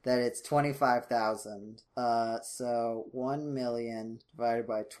averaging, that it's 25,000. So 1 million divided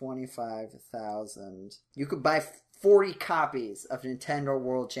by 25,000. You could buy 40 copies of Nintendo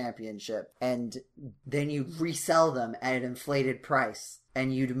World Championship, and then you resell them at an inflated price,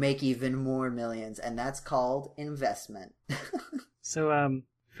 and you'd make even more millions, and that's called investment. So,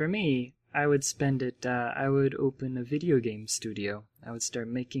 for me, I would spend it, I would open a video game studio. I would start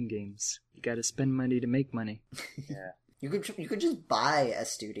making games. You gotta spend money to make money. Yeah. You could just buy a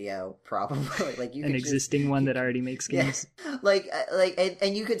studio, probably. Like you An could existing one that already makes games. Yeah.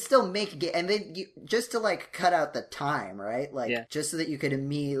 And you could still make and then just to like cut out the time, right? Like just so that you could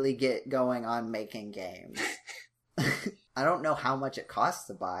immediately get going on making games. I don't know how much it costs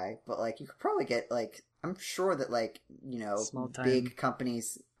to buy, but like you could probably get like, I'm sure that like, big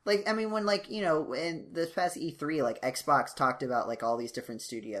companies, like, I mean, when like, in this past E3, like Xbox talked about like all these different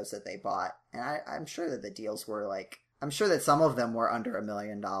studios that they bought. And I'm sure that the deals were like, I'm sure that some of them were under $1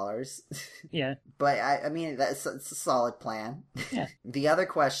 million. Yeah. But it's a solid plan. Yeah. The other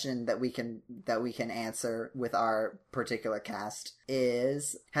question that we can answer with our particular cast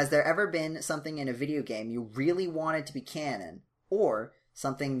is, has there ever been something in a video game you really wanted to be canon, or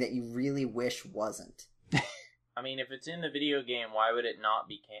something that you really wish wasn't? I mean, if it's in the video game, why would it not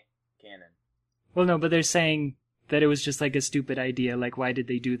be canon? Well, no, but they're saying that it was just like a stupid idea. Like, why did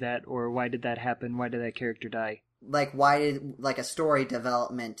they do that? Or why did that happen? Why did that character die? Like, why did, like, a story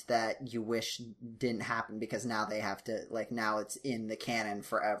development that you wish didn't happen because now they have to, like, now it's in the canon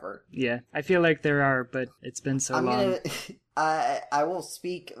forever. Yeah, I feel like there are, but it's been so long. I will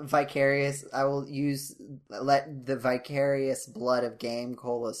speak vicarious. I will let the vicarious blood of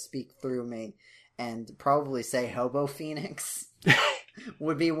GameCola speak through me, and probably say Hobo Phoenix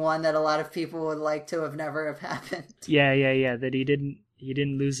would be one that a lot of people would like to have never have happened. Yeah, that he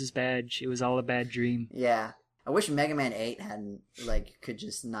didn't lose his badge. It was all a bad dream. Yeah. I wish Mega Man 8 hadn't, like, could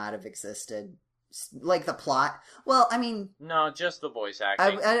just not have existed. Like, the plot. Well, I mean... No, just the voice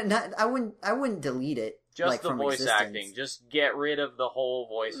acting. I wouldn't delete it. Just like, the from voice existence. acting. Just get rid of the whole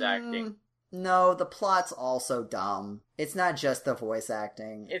voice acting. No, the plot's also dumb. It's not just the voice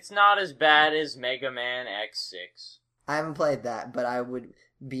acting. It's not as bad as Mega Man X6. I haven't played that, but I would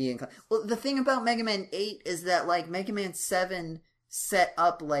be inclined... Well, the thing about Mega Man 8 is that, like, Mega Man 7... set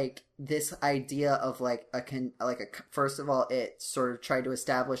up like this idea of first of all, it sort of tried to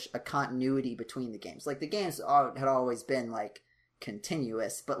establish a continuity between the games. Like the games had always been like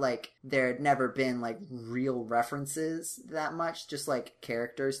continuous, but like there had never been like real references that much, just like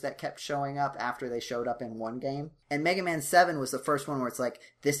characters that kept showing up after they showed up in one game. And Mega Man 7 was the first one where it's like,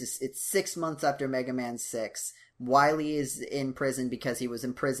 it's 6 months after Mega Man 6. Wily is in prison because he was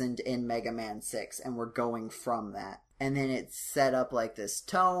imprisoned in Mega Man 6, and we're going from that. And then it's set up like this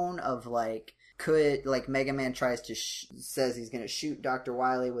tone of like, Mega Man tries to, says he's gonna shoot Dr.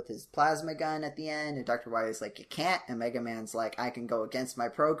 Wily with his plasma gun at the end, and Dr. Wily's like, you can't, and Mega Man's like, I can go against my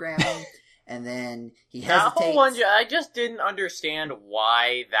programming, and then he hesitates. I just didn't understand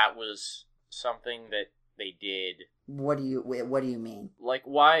why that was something that they did. What do you mean? Like,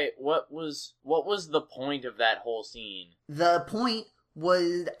 why, what was the point of that whole scene? The point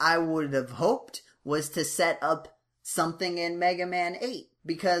was, I would have hoped, was to set up something in Mega Man 8.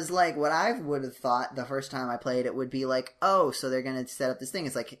 Because, like, what I would have thought the first time I played it would be like, oh, so they're gonna set up this thing.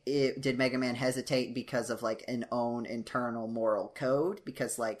 It's like, did Mega Man hesitate because of, like, an own internal moral code?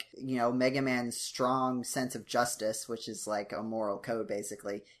 Because, like, Mega Man's strong sense of justice, which is, like, a moral code,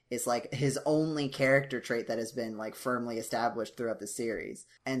 basically, is, like, his only character trait that has been, like, firmly established throughout the series.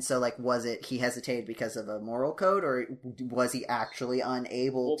 And so, like, was it he hesitated because of a moral code, or was he actually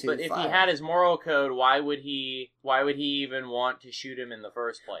unable to But if fire? he had his moral code, why would he even want to shoot him in the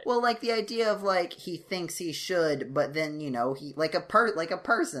first place? Well, like, the idea of, like, he thinks he should, but then, he, like a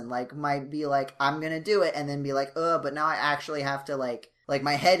person, like, might be like, I'm gonna do it, and then be like, but now I actually have to, like,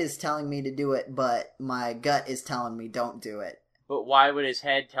 my head is telling me to do it, but my gut is telling me don't do it. But why would his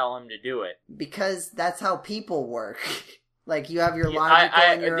head tell him to do it? Because that's how people work. Like, you have your logical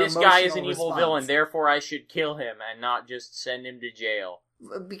and your emotional This guy is an evil response. villain, therefore I should kill him and not just send him to jail.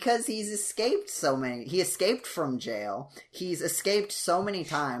 Because he escaped from jail. He's escaped so many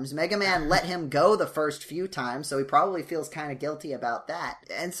times. Mega Man let him go the first few times, so he probably feels kind of guilty about that.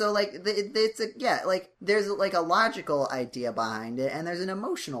 And so, like, there's, like, a logical idea behind it, and there's an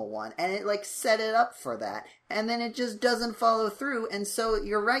emotional one, and it, like, set it up for that. And then it just doesn't follow through, and so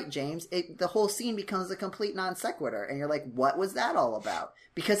you're right, James. The whole scene becomes a complete non sequitur, and you're like, what was that all about?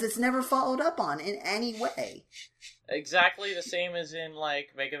 Because it's never followed up on in any way. Exactly the same as in, like,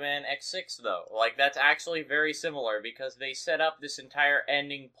 Mega Man X6, though. Like, that's actually very similar, because they set up this entire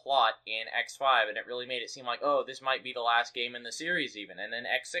ending plot in X5, and it really made it seem like, oh, this might be the last game in the series, even. And then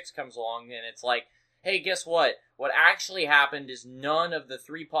X6 comes along, and it's like, hey, guess what? What actually happened is none of the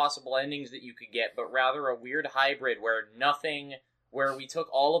 3 possible endings that you could get, but rather a weird hybrid where nothing where we took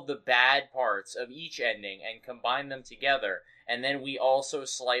all of the bad parts of each ending and combined them together, and then we also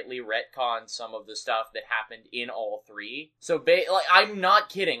slightly retconned some of the stuff that happened in all three. So, I'm not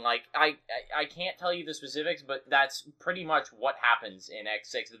kidding. Like, I can't tell you the specifics, but that's pretty much what happens in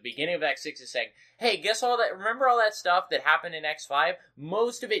X6. The beginning of X6 is saying, hey, remember all that stuff that happened in X5?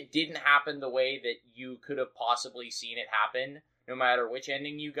 Most of it didn't happen the way that you could have possibly seen it happen, no matter which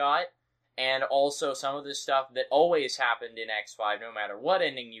ending you got. And also some of the stuff that always happened in X5, no matter what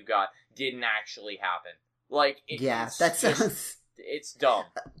ending you got, didn't actually happen. Like, it's dumb.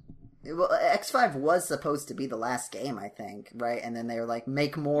 Well, X5 was supposed to be the last game, I think, right? And then they were like,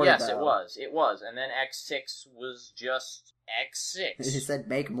 make more, Yes, though. it was. And then X6 was just X6. He said,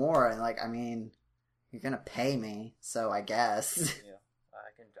 make more, and like, I mean, you're gonna pay me, so I guess. Yeah,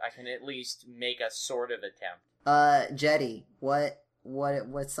 I can at least make a sort of attempt. Jeddy,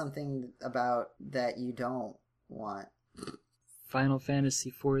 what's something about that you don't want? Final Fantasy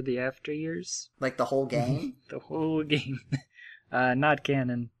IV: The After Years. Like the whole game? The whole game. Not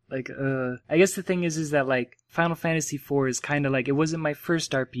canon. Like, I guess the thing is that, like, Final Fantasy IV is kind of like, it wasn't my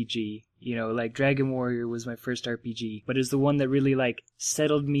first RPG, you know, like Dragon Warrior was my first RPG, but it's the one that really, like,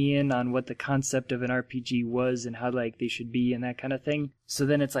 settled me in on what the concept of an RPG was and how, like, they should be and that kind of thing. So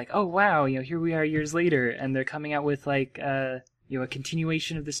then it's like, oh wow, you know, here we are years later, and they're coming out with, like, you know, a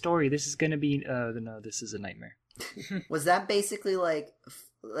continuation of the story. This is gonna be, no, this is a nightmare. Was that basically like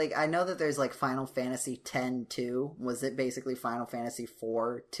I know that there's like Final Fantasy X-2. Was it basically Final Fantasy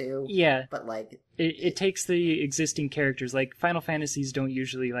IV-2? Yeah. But like it takes the existing characters. Like Final Fantasies don't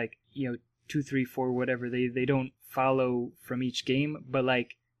usually, like, you know, 2, 3, 4, whatever. They don't follow from each game. But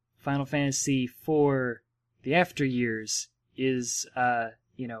like Final Fantasy IV: The After Years is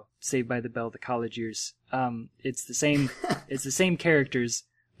you know, Saved by the Bell, the college years. It's the same characters.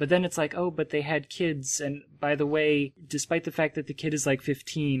 But then it's like, oh, but they had kids, and by the way, despite the fact that the kid is like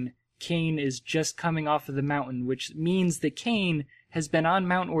 15, Kain is just coming off of the mountain, which means that Kain has been on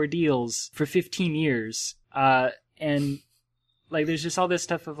Mount Ordeals for 15 years. And, like, there's just all this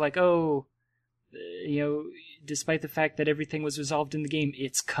stuff of like, oh, you know, despite the fact that everything was resolved in the game,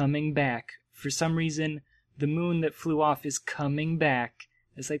 it's coming back. For some reason, the moon that flew off is coming back.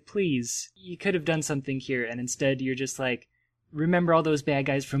 It's like, please, you could have done something here, and instead you're just like, remember all those bad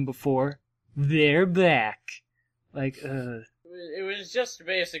guys from before? They're back. Like, It was just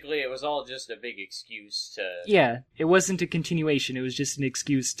basically, it was all just a big excuse to... Yeah, it wasn't a continuation. It was just an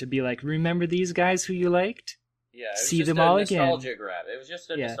excuse to be like, remember these guys who you liked? Yeah, it was See just them a all nostalgia again. grab. It was just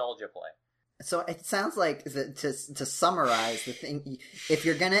a nostalgia play. So it sounds like to summarize the thing, if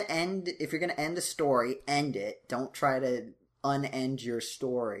you're gonna end a story, end it. Don't try to unend your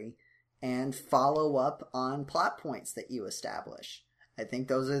story. And follow up on plot points that you establish. I think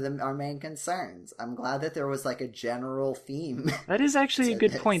those are our main concerns. I'm glad that there was like a general theme. That is actually a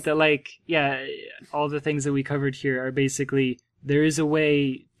good point. That, like, yeah, all the things that we covered here are basically, there is a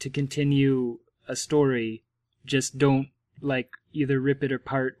way to continue a story. Just don't, like, either rip it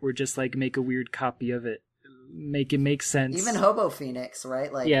apart or just, like, make a weird copy of it. Make it make sense. Even Hobo Phoenix,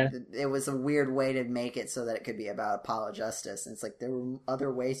 right? Like, yeah. It was a weird way to make it so that it could be about Apollo Justice. And it's like, there were other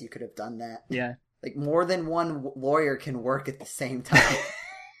ways you could have done that. Yeah. Like, more than one lawyer can work at the same time.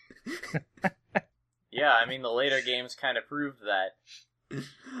 Yeah, I mean, the later games kind of proved that.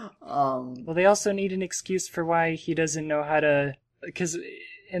 Well, they also need an excuse for why he doesn't know how to... Because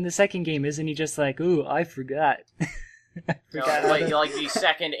in the second game, isn't he just like, ooh, I forgot. Like the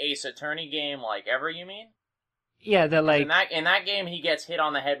second Ace Attorney game, like, ever, you mean? Yeah, that, like... In that game, he gets hit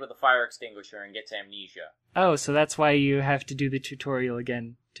on the head with a fire extinguisher and gets amnesia. Oh, so that's why you have to do the tutorial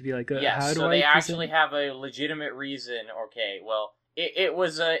again, to be like, yes, how do so I... they actually have a legitimate reason. Okay, well, it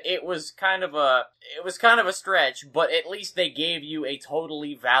was kind of a stretch, but at least they gave you a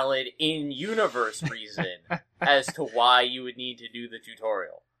totally valid in-universe reason as to why you would need to do the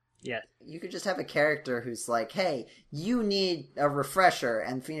tutorial. Yeah. You could just have a character who's like, hey, you need a refresher,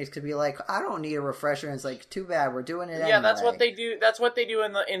 and Phoenix could be like, I don't need a refresher, and it's like, too bad, we're doing it anyway. Yeah, that's what they do. That's what they do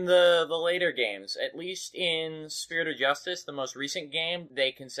in the later games. At least in Spirit of Justice, the most recent game,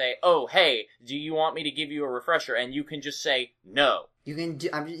 they can say, "Oh, hey, do you want me to give you a refresher?" And you can just say no. You can do,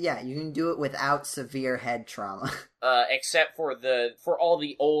 you can do it without severe head trauma. Except for all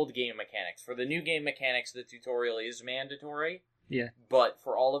the old game mechanics. For the new game mechanics, the tutorial is mandatory. Yeah. But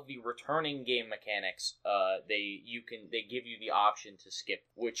for all of the returning game mechanics, they give you the option to skip,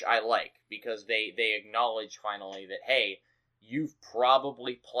 which I like, because they acknowledge finally that, hey, you've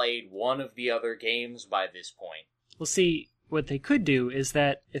probably played one of the other games by this point. Well, see, what they could do is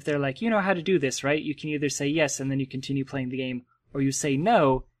that if they're like, you know how to do this, right? You can either say yes and then you continue playing the game, or you say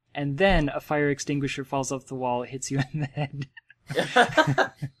no, and then a fire extinguisher falls off the wall, hits you in the head.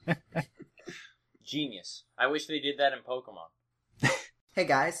 Genius. I wish they did that in Pokemon. Hey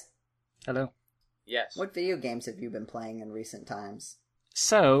guys, Hello. Yes. what video games have you been playing in recent times?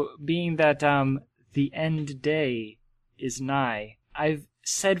 So, being that the end day is nigh, I've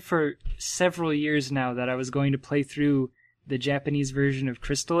said for several years now that I was going to play through the Japanese version of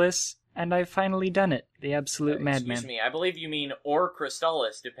Crystalis, and I've finally done it. The absolute madman. Excuse me, I believe you mean or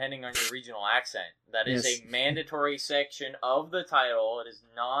Crystalis, depending on your regional accent. That is Yes. a mandatory section of the title. It is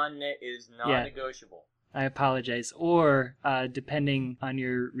non-negotiable. I apologize. Or, depending on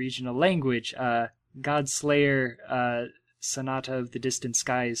your regional language, Godslayer, Sonata of the Distant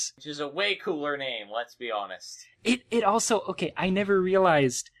Skies. Which is a way cooler name, let's be honest. It also, okay, I never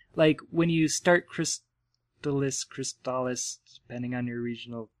realized, like, when you start Crystalis, depending on your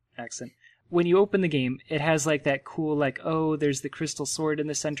regional accent, when you open the game, it has, like, that cool, like, oh, there's the crystal sword in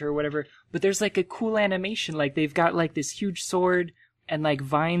the center or whatever, but there's, like, a cool animation, like, they've got, like, this huge sword, and, like,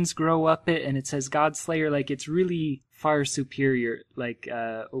 vines grow up it, and it says Godslayer, like, it's really far superior, like,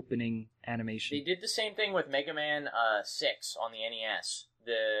 opening animation. They did the same thing with Mega Man 6 on the NES.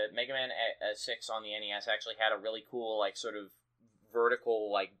 The Mega Man 6 on the NES actually had a really cool, like, sort of vertical,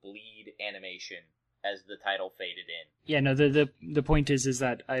 like, bleed animation as the title faded in. Yeah, no, the point is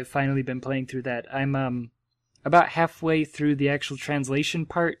that I've finally been playing through that. I'm about halfway through the actual translation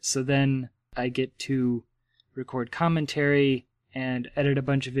part, so then I get to record commentary and edit a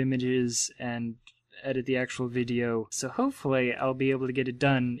bunch of images and edit the actual video. So hopefully I'll be able to get it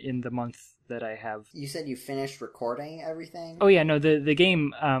done in the month that I have. You said you finished recording everything? Oh yeah, no, the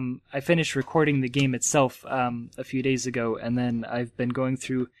game, I finished recording the game itself a few days ago, and then I've been going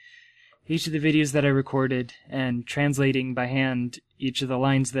through each of the videos that I recorded and translating by hand each of the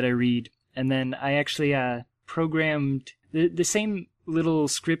lines that I read. And then I actually programmed the same little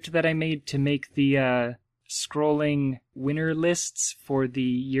script that I made to make the scrolling winner lists for the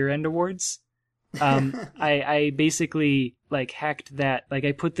year-end awards. I basically, like, hacked that. Like,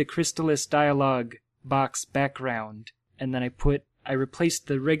 I put the Crystalis dialogue box background, and then I replaced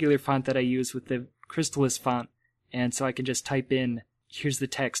the regular font that I use with the Crystalis font, and so I can just type in, here's the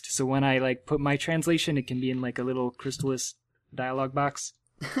text. So when I, like, put my translation, it can be in, like, a little Crystalis dialogue box.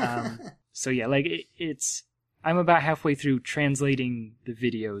 So yeah, like, I'm about halfway through translating the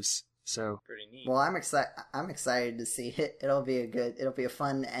videos. So Pretty neat. Well, I'm excited to see it. It'll be a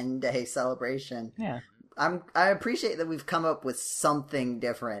fun end day celebration. yeah, I appreciate that we've come up with something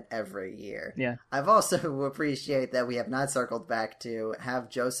different every year. yeah, I've also appreciate that we have not circled back to have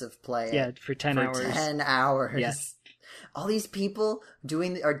Joseph play yeah, it for 10 for hours. 10 hours. Yeah. All these people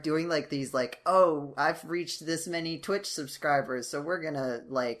are doing like these, like, oh, I've reached this many Twitch subscribers, so we're gonna,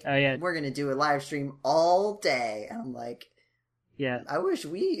 like, Oh yeah, we're gonna do a live stream all day. And I'm like, yeah. I wish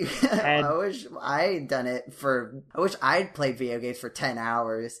I wish I'd done it I wish I'd played video games for 10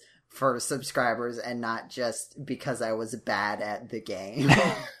 hours for subscribers and not just because I was bad at the game.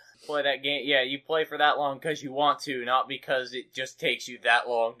 Play that game. Yeah, you play for that long because you want to, not because it just takes you that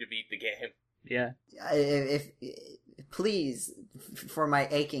long to beat the game. Yeah. If please, for my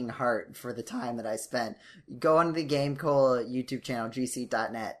aching heart, for the time that I spent, go on the GameCola YouTube channel,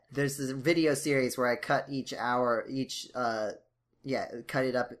 gc.net. There's this video series where I cut each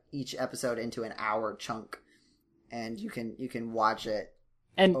episode into an hour chunk, and you can watch it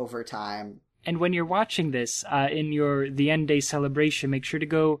And over time. And when you're watching this in the end day celebration, make sure to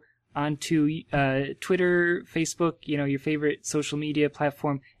go onto Twitter, Facebook, your favorite social media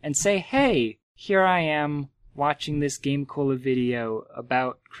platform, and say, "Hey, here I am watching this GameCola video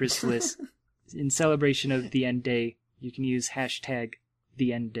about Crystalis in celebration of the end day." You can use hashtag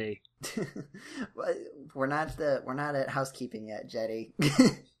the end day. We're not at housekeeping yet, Jeddy.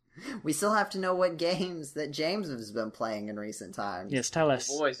 We still have to know what games that James has been playing in recent times. Yes, tell us.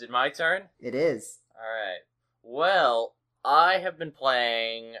 Boys, is it my turn? It is. Alright. Well, I have been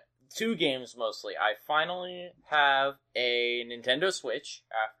playing 2 games mostly. I finally have a Nintendo Switch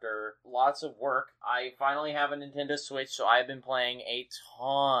after lots of work. I finally have a Nintendo Switch, so I've been playing a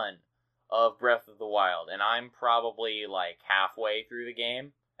ton of Breath of the Wild, and I'm probably like halfway through the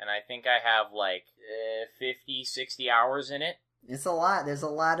game, and I think I have like 50, 60 hours in it. It's a lot. There's a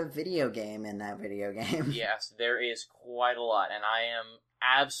lot of video game in that video game. Yes, there is quite a lot, and I am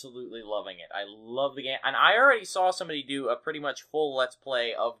absolutely loving it. I love the game, and I already saw somebody do a pretty much full Let's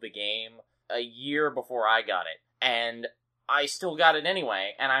Play of the game a year before I got it, and I still got it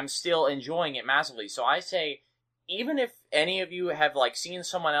anyway, and I'm still enjoying it massively. So I say, even if any of you have like seen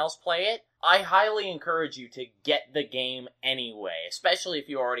someone else play it, I highly encourage you to get the game anyway, especially if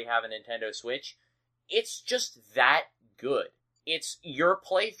you already have a Nintendo Switch. It's just that good. Your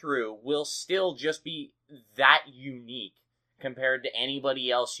playthrough will still just be that unique compared to anybody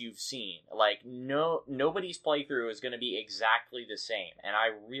else you've seen. Like, nobody's playthrough is going to be exactly the same, and I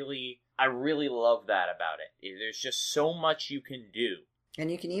really love that about it. There's just so much you can do. And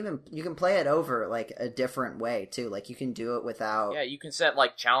you can play it over, like, a different way, too. Like, you can do it without... Yeah, you can set,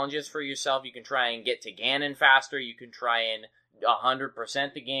 like, challenges for yourself. You can try and get to Ganon faster. You can try and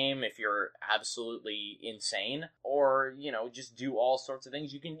 100% the game if you're absolutely insane, or just do all sorts of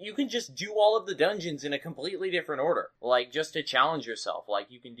things. You can just do all of the dungeons in a completely different order, like just to challenge yourself. Like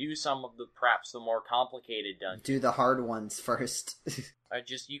you can do some of the perhaps the more complicated dungeons. Do the hard ones first.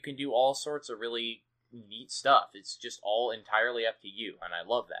 You can do all sorts of really neat stuff. It's just all entirely up to you, and I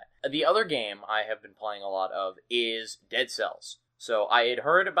love that. The other game I have been playing a lot of is Dead Cells. So I had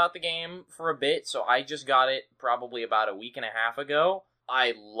heard about the game for a bit, so I just got it probably about a week and a half ago.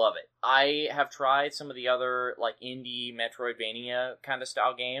 I love it. I have tried some of the other, like, indie Metroidvania kind of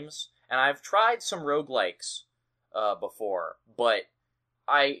style games, and I've tried some roguelikes before, but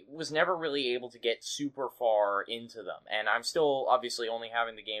I was never really able to get super far into them. And I'm still, obviously, only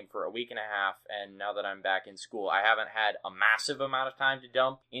having the game for a week and a half, and now that I'm back in school, I haven't had a massive amount of time to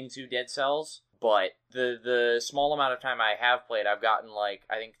dump into Dead Cells. But the small amount of time I have played, I've gotten, like,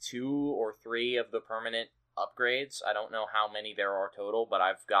 I think 2 or 3 of the permanent upgrades. I don't know how many there are total, but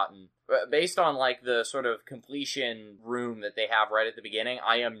I've gotten... Based on, like, the sort of completion room that they have right at the beginning,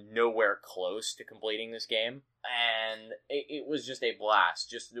 I am nowhere close to completing this game. And it was just a blast.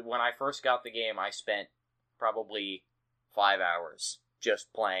 Just when I first got the game, I spent probably 5 hours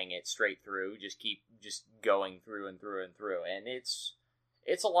just playing it straight through. Just going through and through and through. And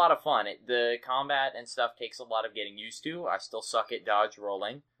it's a lot of fun. The combat and stuff takes a lot of getting used to. I still suck at dodge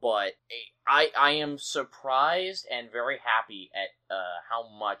rolling, but I am surprised and very happy at how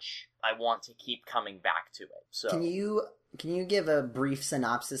much I want to keep coming back to it. So can you give a brief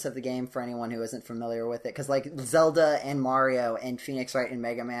synopsis of the game for anyone who isn't familiar with it? Because like Zelda and Mario and Phoenix Wright and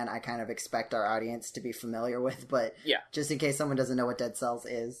Mega Man, I kind of expect our audience to be familiar with, but just in case someone doesn't know what Dead Cells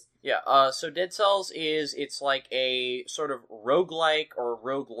is. Yeah, so Dead Cells it's like a sort of roguelike or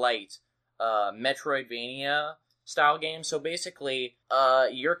roguelite Metroidvania style game. So basically,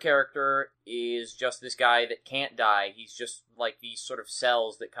 your character is just this guy that can't die. He's just like these sort of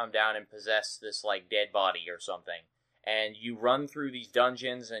cells that come down and possess this like dead body or something. And you run through these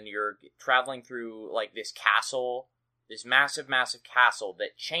dungeons and you're traveling through like this castle, this massive, massive castle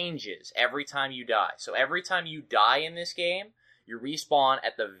that changes every time you die. So every time you die in this game, you respawn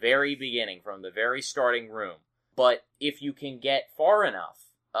at the very beginning, from the very starting room. But if you can get far enough,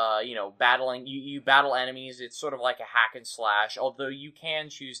 battling, you battle enemies, it's sort of like a hack and slash, although you can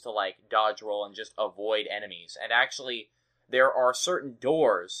choose to, like, dodge roll and just avoid enemies. And actually, there are certain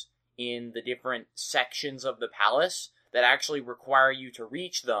doors in the different sections of the palace that actually require you to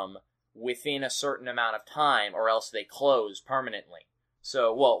reach them within a certain amount of time, or else they close permanently.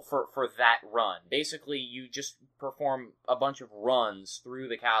 So, well, for that run. Basically, you just perform a bunch of runs through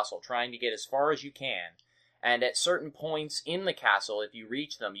the castle, trying to get as far as you can. And at certain points in the castle, if you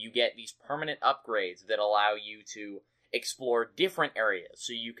reach them, you get these permanent upgrades that allow you to explore different areas.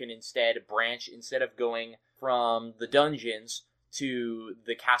 So you can instead of going from the dungeons to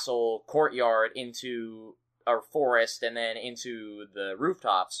the castle courtyard into a forest and then into the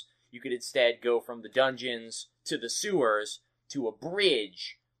rooftops, you could instead go from the dungeons to the sewers to a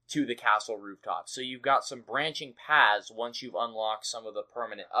bridge to the castle rooftop. So you've got some branching paths once you've unlocked some of the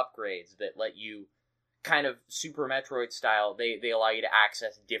permanent upgrades that let you, kind of Super Metroid style, they allow you to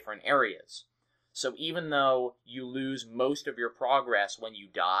access different areas. So even though you lose most of your progress when you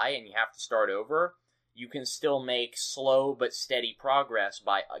die and you have to start over, you can still make slow but steady progress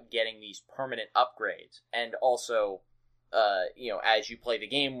by getting these permanent upgrades. And also, as you play the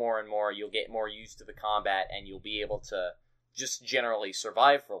game more and more, you'll get more used to the combat and you'll be able to just generally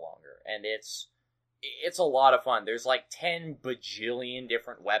survive for longer. And it's a lot of fun. There's like 10 bajillion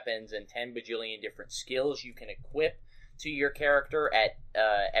different weapons and 10 bajillion different skills you can equip to your character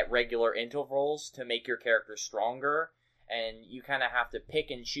at regular intervals to make your character stronger. And you kind of have to pick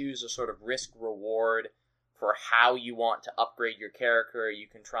and choose a sort of risk-reward for how you want to upgrade your character. You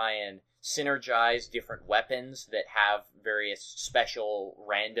can try and synergize different weapons that have various special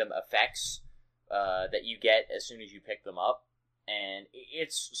random effects that you get as soon as you pick them up. And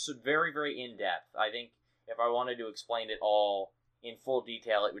it's very, very in-depth. I think if I wanted to explain it all in full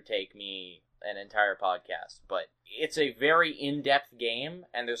detail, it would take me an entire podcast. But it's a very in-depth game,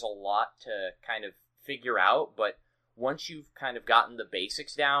 and there's a lot to kind of figure out. But once you've kind of gotten the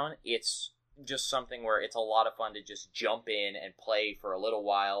basics down, it's just something where it's a lot of fun to just jump in and play for a little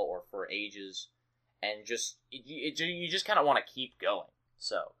while or for ages. And you just kind of want to keep going.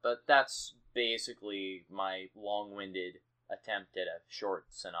 So, but that's basically my long-winded attempt at a short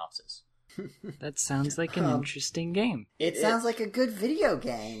synopsis. That sounds like an interesting game. It sounds like a good video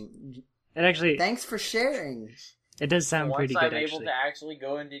game. It actually... Thanks for sharing. It does sound pretty good, Once I'm actually. able to actually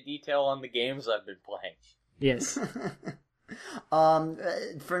go into detail on the games I've been playing. Yes.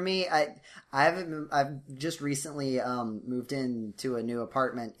 For me, I've just recently moved into a new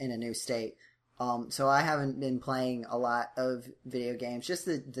apartment in a new state. So I haven't been playing a lot of video games, just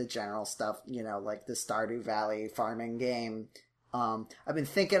the general stuff, like the Stardew Valley farming game. I've been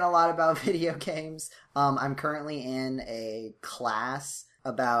thinking a lot about video games. I'm currently in a class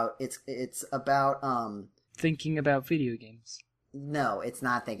about it's about Thinking about video games. No, it's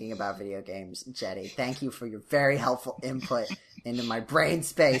not thinking about video games, Jeddy. Thank you for your very helpful input into my brain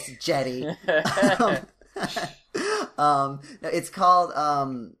space, Jeddy. No, it's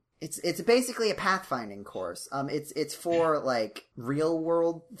called it's basically a pathfinding course. It's for like real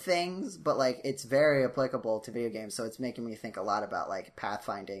world things, but like it's very applicable to video games. So it's making me think a lot about like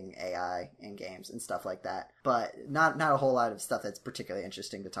pathfinding AI in games and stuff like that. But not a whole lot of stuff that's particularly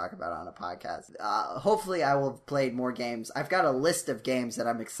interesting to talk about on a podcast. Hopefully, I will have played more games. I've got a list of games that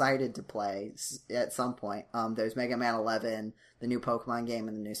I'm excited to play at some point. There's Mega Man 11, the new Pokemon game,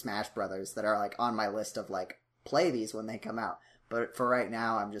 and the new Smash Brothers that are like on my list of like play these when they come out. But for right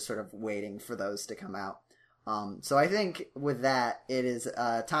now, I'm just sort of waiting for those to come out. So I think with that, it is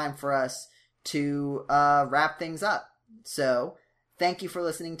time for us to wrap things up. So thank you for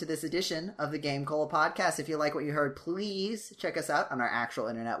listening to this edition of the GameCola podcast. If you like what you heard, please check us out on our actual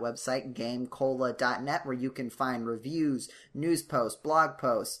internet website, GameCola.net, where you can find reviews, news posts, blog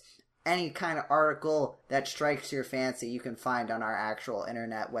posts, any kind of article that strikes your fancy, you can find on our actual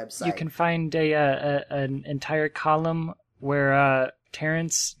internet website. You can find an entire column where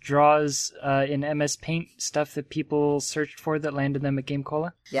Terrence draws in MS Paint stuff that people searched for that landed them at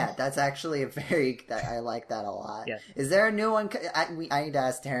GameCola. Yeah, that's actually I like that a lot. Yeah. Is there a new one? I need to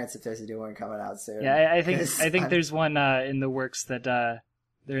ask Terrence if there's a new one coming out soon. Yeah, I think there's one in the works that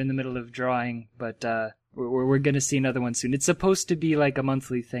they're in the middle of drawing, but we're going to see another one soon. It's supposed to be like a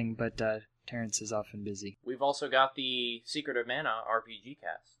monthly thing, but Terrence is often busy. We've also got the Secret of Mana RPG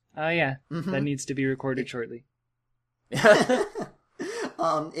cast. Oh, yeah. Mm-hmm. That needs to be recorded shortly.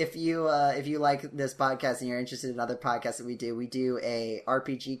 If you like this podcast and you're interested in other podcasts that we do a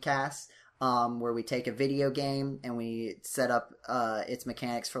RPG cast where we take a video game and we set up its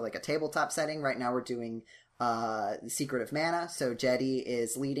mechanics for like a tabletop setting. Right now we're doing The Secret of Mana, so Jeddy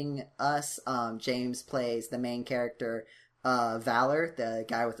is leading us. James plays the main character, Valor, the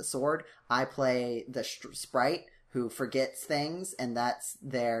guy with the sword. I play the sprite who forgets things, and that's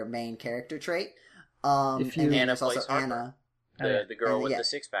their main character trait. And Anna there's also plays Harper, Anna, the girl with the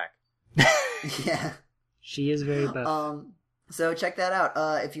six-pack. Yeah, she is very buff. So check that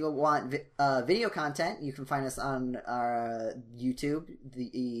out. If you want video content, you can find us on our YouTube.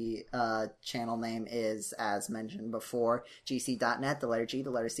 The channel name is, as mentioned before, gc.net, the letter G, the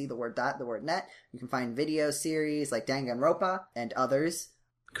letter C, the word dot, the word net. You can find video series like Danganronpa and others.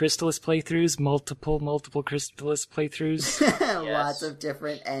 Crystalis playthroughs, multiple Crystalis playthroughs. Yes. Lots of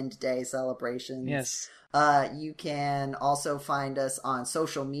different end day celebrations. Yes. You can also find us on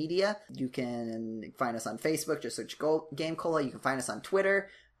social media. You can find us on Facebook, just search GameCola. You can find us on Twitter,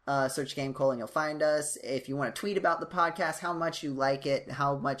 search GameCola and you'll find us. If you want to tweet about the podcast, how much you like it,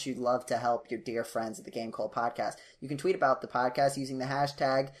 how much you'd love to help your dear friends at the GameCola podcast, you can tweet about the podcast using the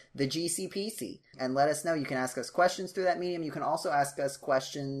hashtag #TheGCPC and let us know. You can ask us questions through that medium. You can also ask us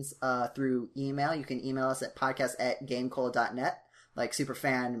questions through email. You can email us at podcast@gamecola.net like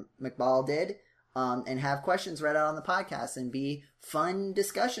Superfan McBall did. And have questions read out on the podcast and be fun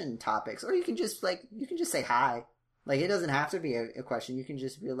discussion topics. Or you can just say hi. Like, it doesn't have to be a question. You can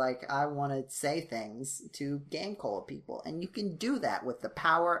just be like, I want to say things to GameCola people. And you can do that with the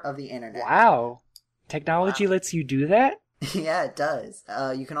power of the internet. Wow. Technology lets you do that? Yeah, it does.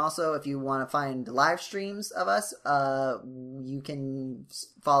 You can also, if you want to find live streams of us, you can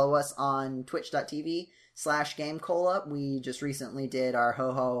follow us on twitch.tv/GameCola. We just recently did our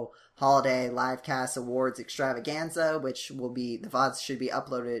Ho-Ho Holiday Livecast Awards Extravaganza, which will be, the VODs should be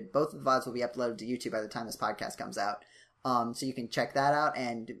uploaded, both of the VODs will be uploaded to YouTube by the time this podcast comes out. So you can check that out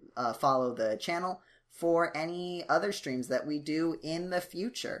and follow the channel for any other streams that we do in the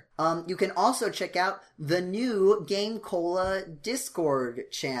future. You can also check out the new GameCola Discord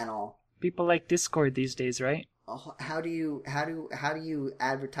channel. People like Discord these days, right? How do you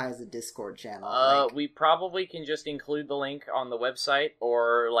advertise the Discord channel? We probably can just include the link on the website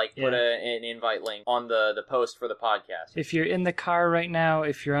or put an invite link on the post for the podcast. If you're in the car right now,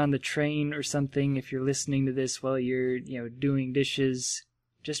 if you're on the train or something, if you're listening to this while you're doing dishes,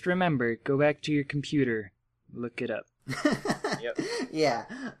 just remember, go back to your computer, look it up. Yep. Yeah.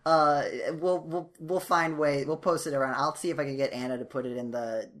 We'll find ways. We'll post it around. I'll see if I can get Anna to put it in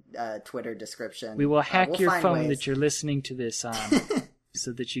the Twitter description. We will hack we'll your find phone ways. that you're listening to this on,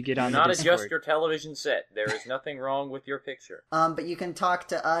 so that you get on Do the not Discord. adjust your television set. There is nothing wrong with your picture. But you can talk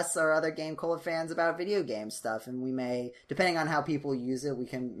to us or other GameCola fans about video game stuff, and we may, depending on how people use it,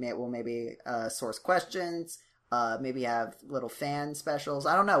 we'll maybe source questions. Maybe have little fan specials.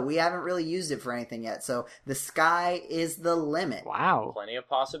 I don't know. We haven't really used it for anything yet, so the sky is the limit. Wow. Plenty of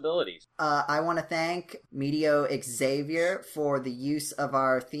possibilities. I want to thank Medio Xavier for the use of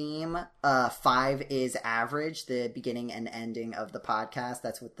our theme. 5 is average, the beginning and ending of the podcast.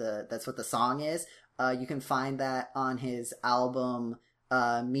 That's what the song is. You can find that on his album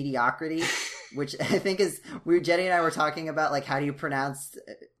Mediocrity, which I think is Jeddy and I were talking about, like, how do you pronounce,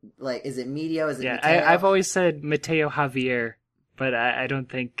 like, is it Medio? Is it Mateo? I've always said Mateo Javier, but I don't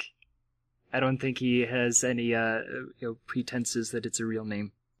think he has any pretenses that it's a real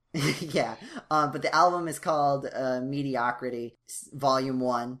name. Yeah, but the album is called Mediocrity, Volume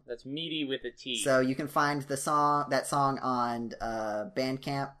 1. That's meaty with a T. So you can find that song on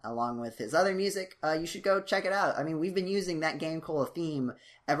Bandcamp along with his other music. You should go check it out. I mean, we've been using that GameCola theme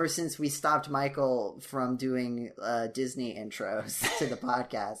ever since we stopped Michael from doing Disney intros to the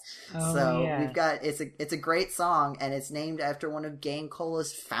podcast. We've got it's a great song, and it's named after one of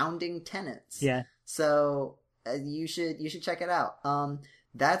GameCola's founding tenets. Yeah. So you should check it out.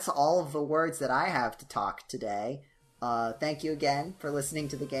 That's all of the words that I have to talk today. Thank you again for listening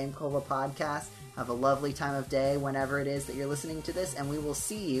to the GameCola podcast. Have a lovely time of day whenever it is that you're listening to this, and we will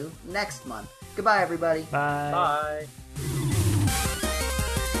see you next month. Goodbye, everybody. Bye. Bye.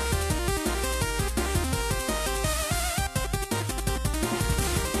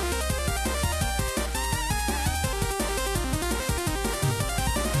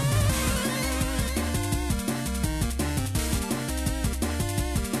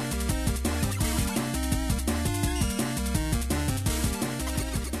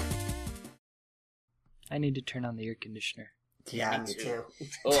 I need to turn on the air conditioner. Yeah, Me me too.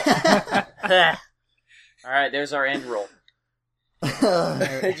 too. All right, there's our end roll.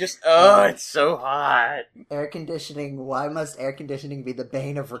 It's so hot. Air conditioning. Why must air conditioning be the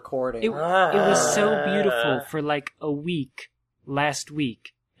bane of recording? It was so beautiful for like a week last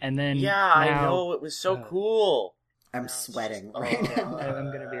week, and then I now, know, it was so cool. I'm sweating right now.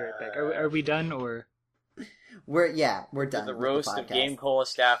 I'm gonna be right back. Are we done or? We're done. The with roast the of podcast. GameCola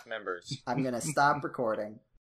staff members. I'm gonna stop recording.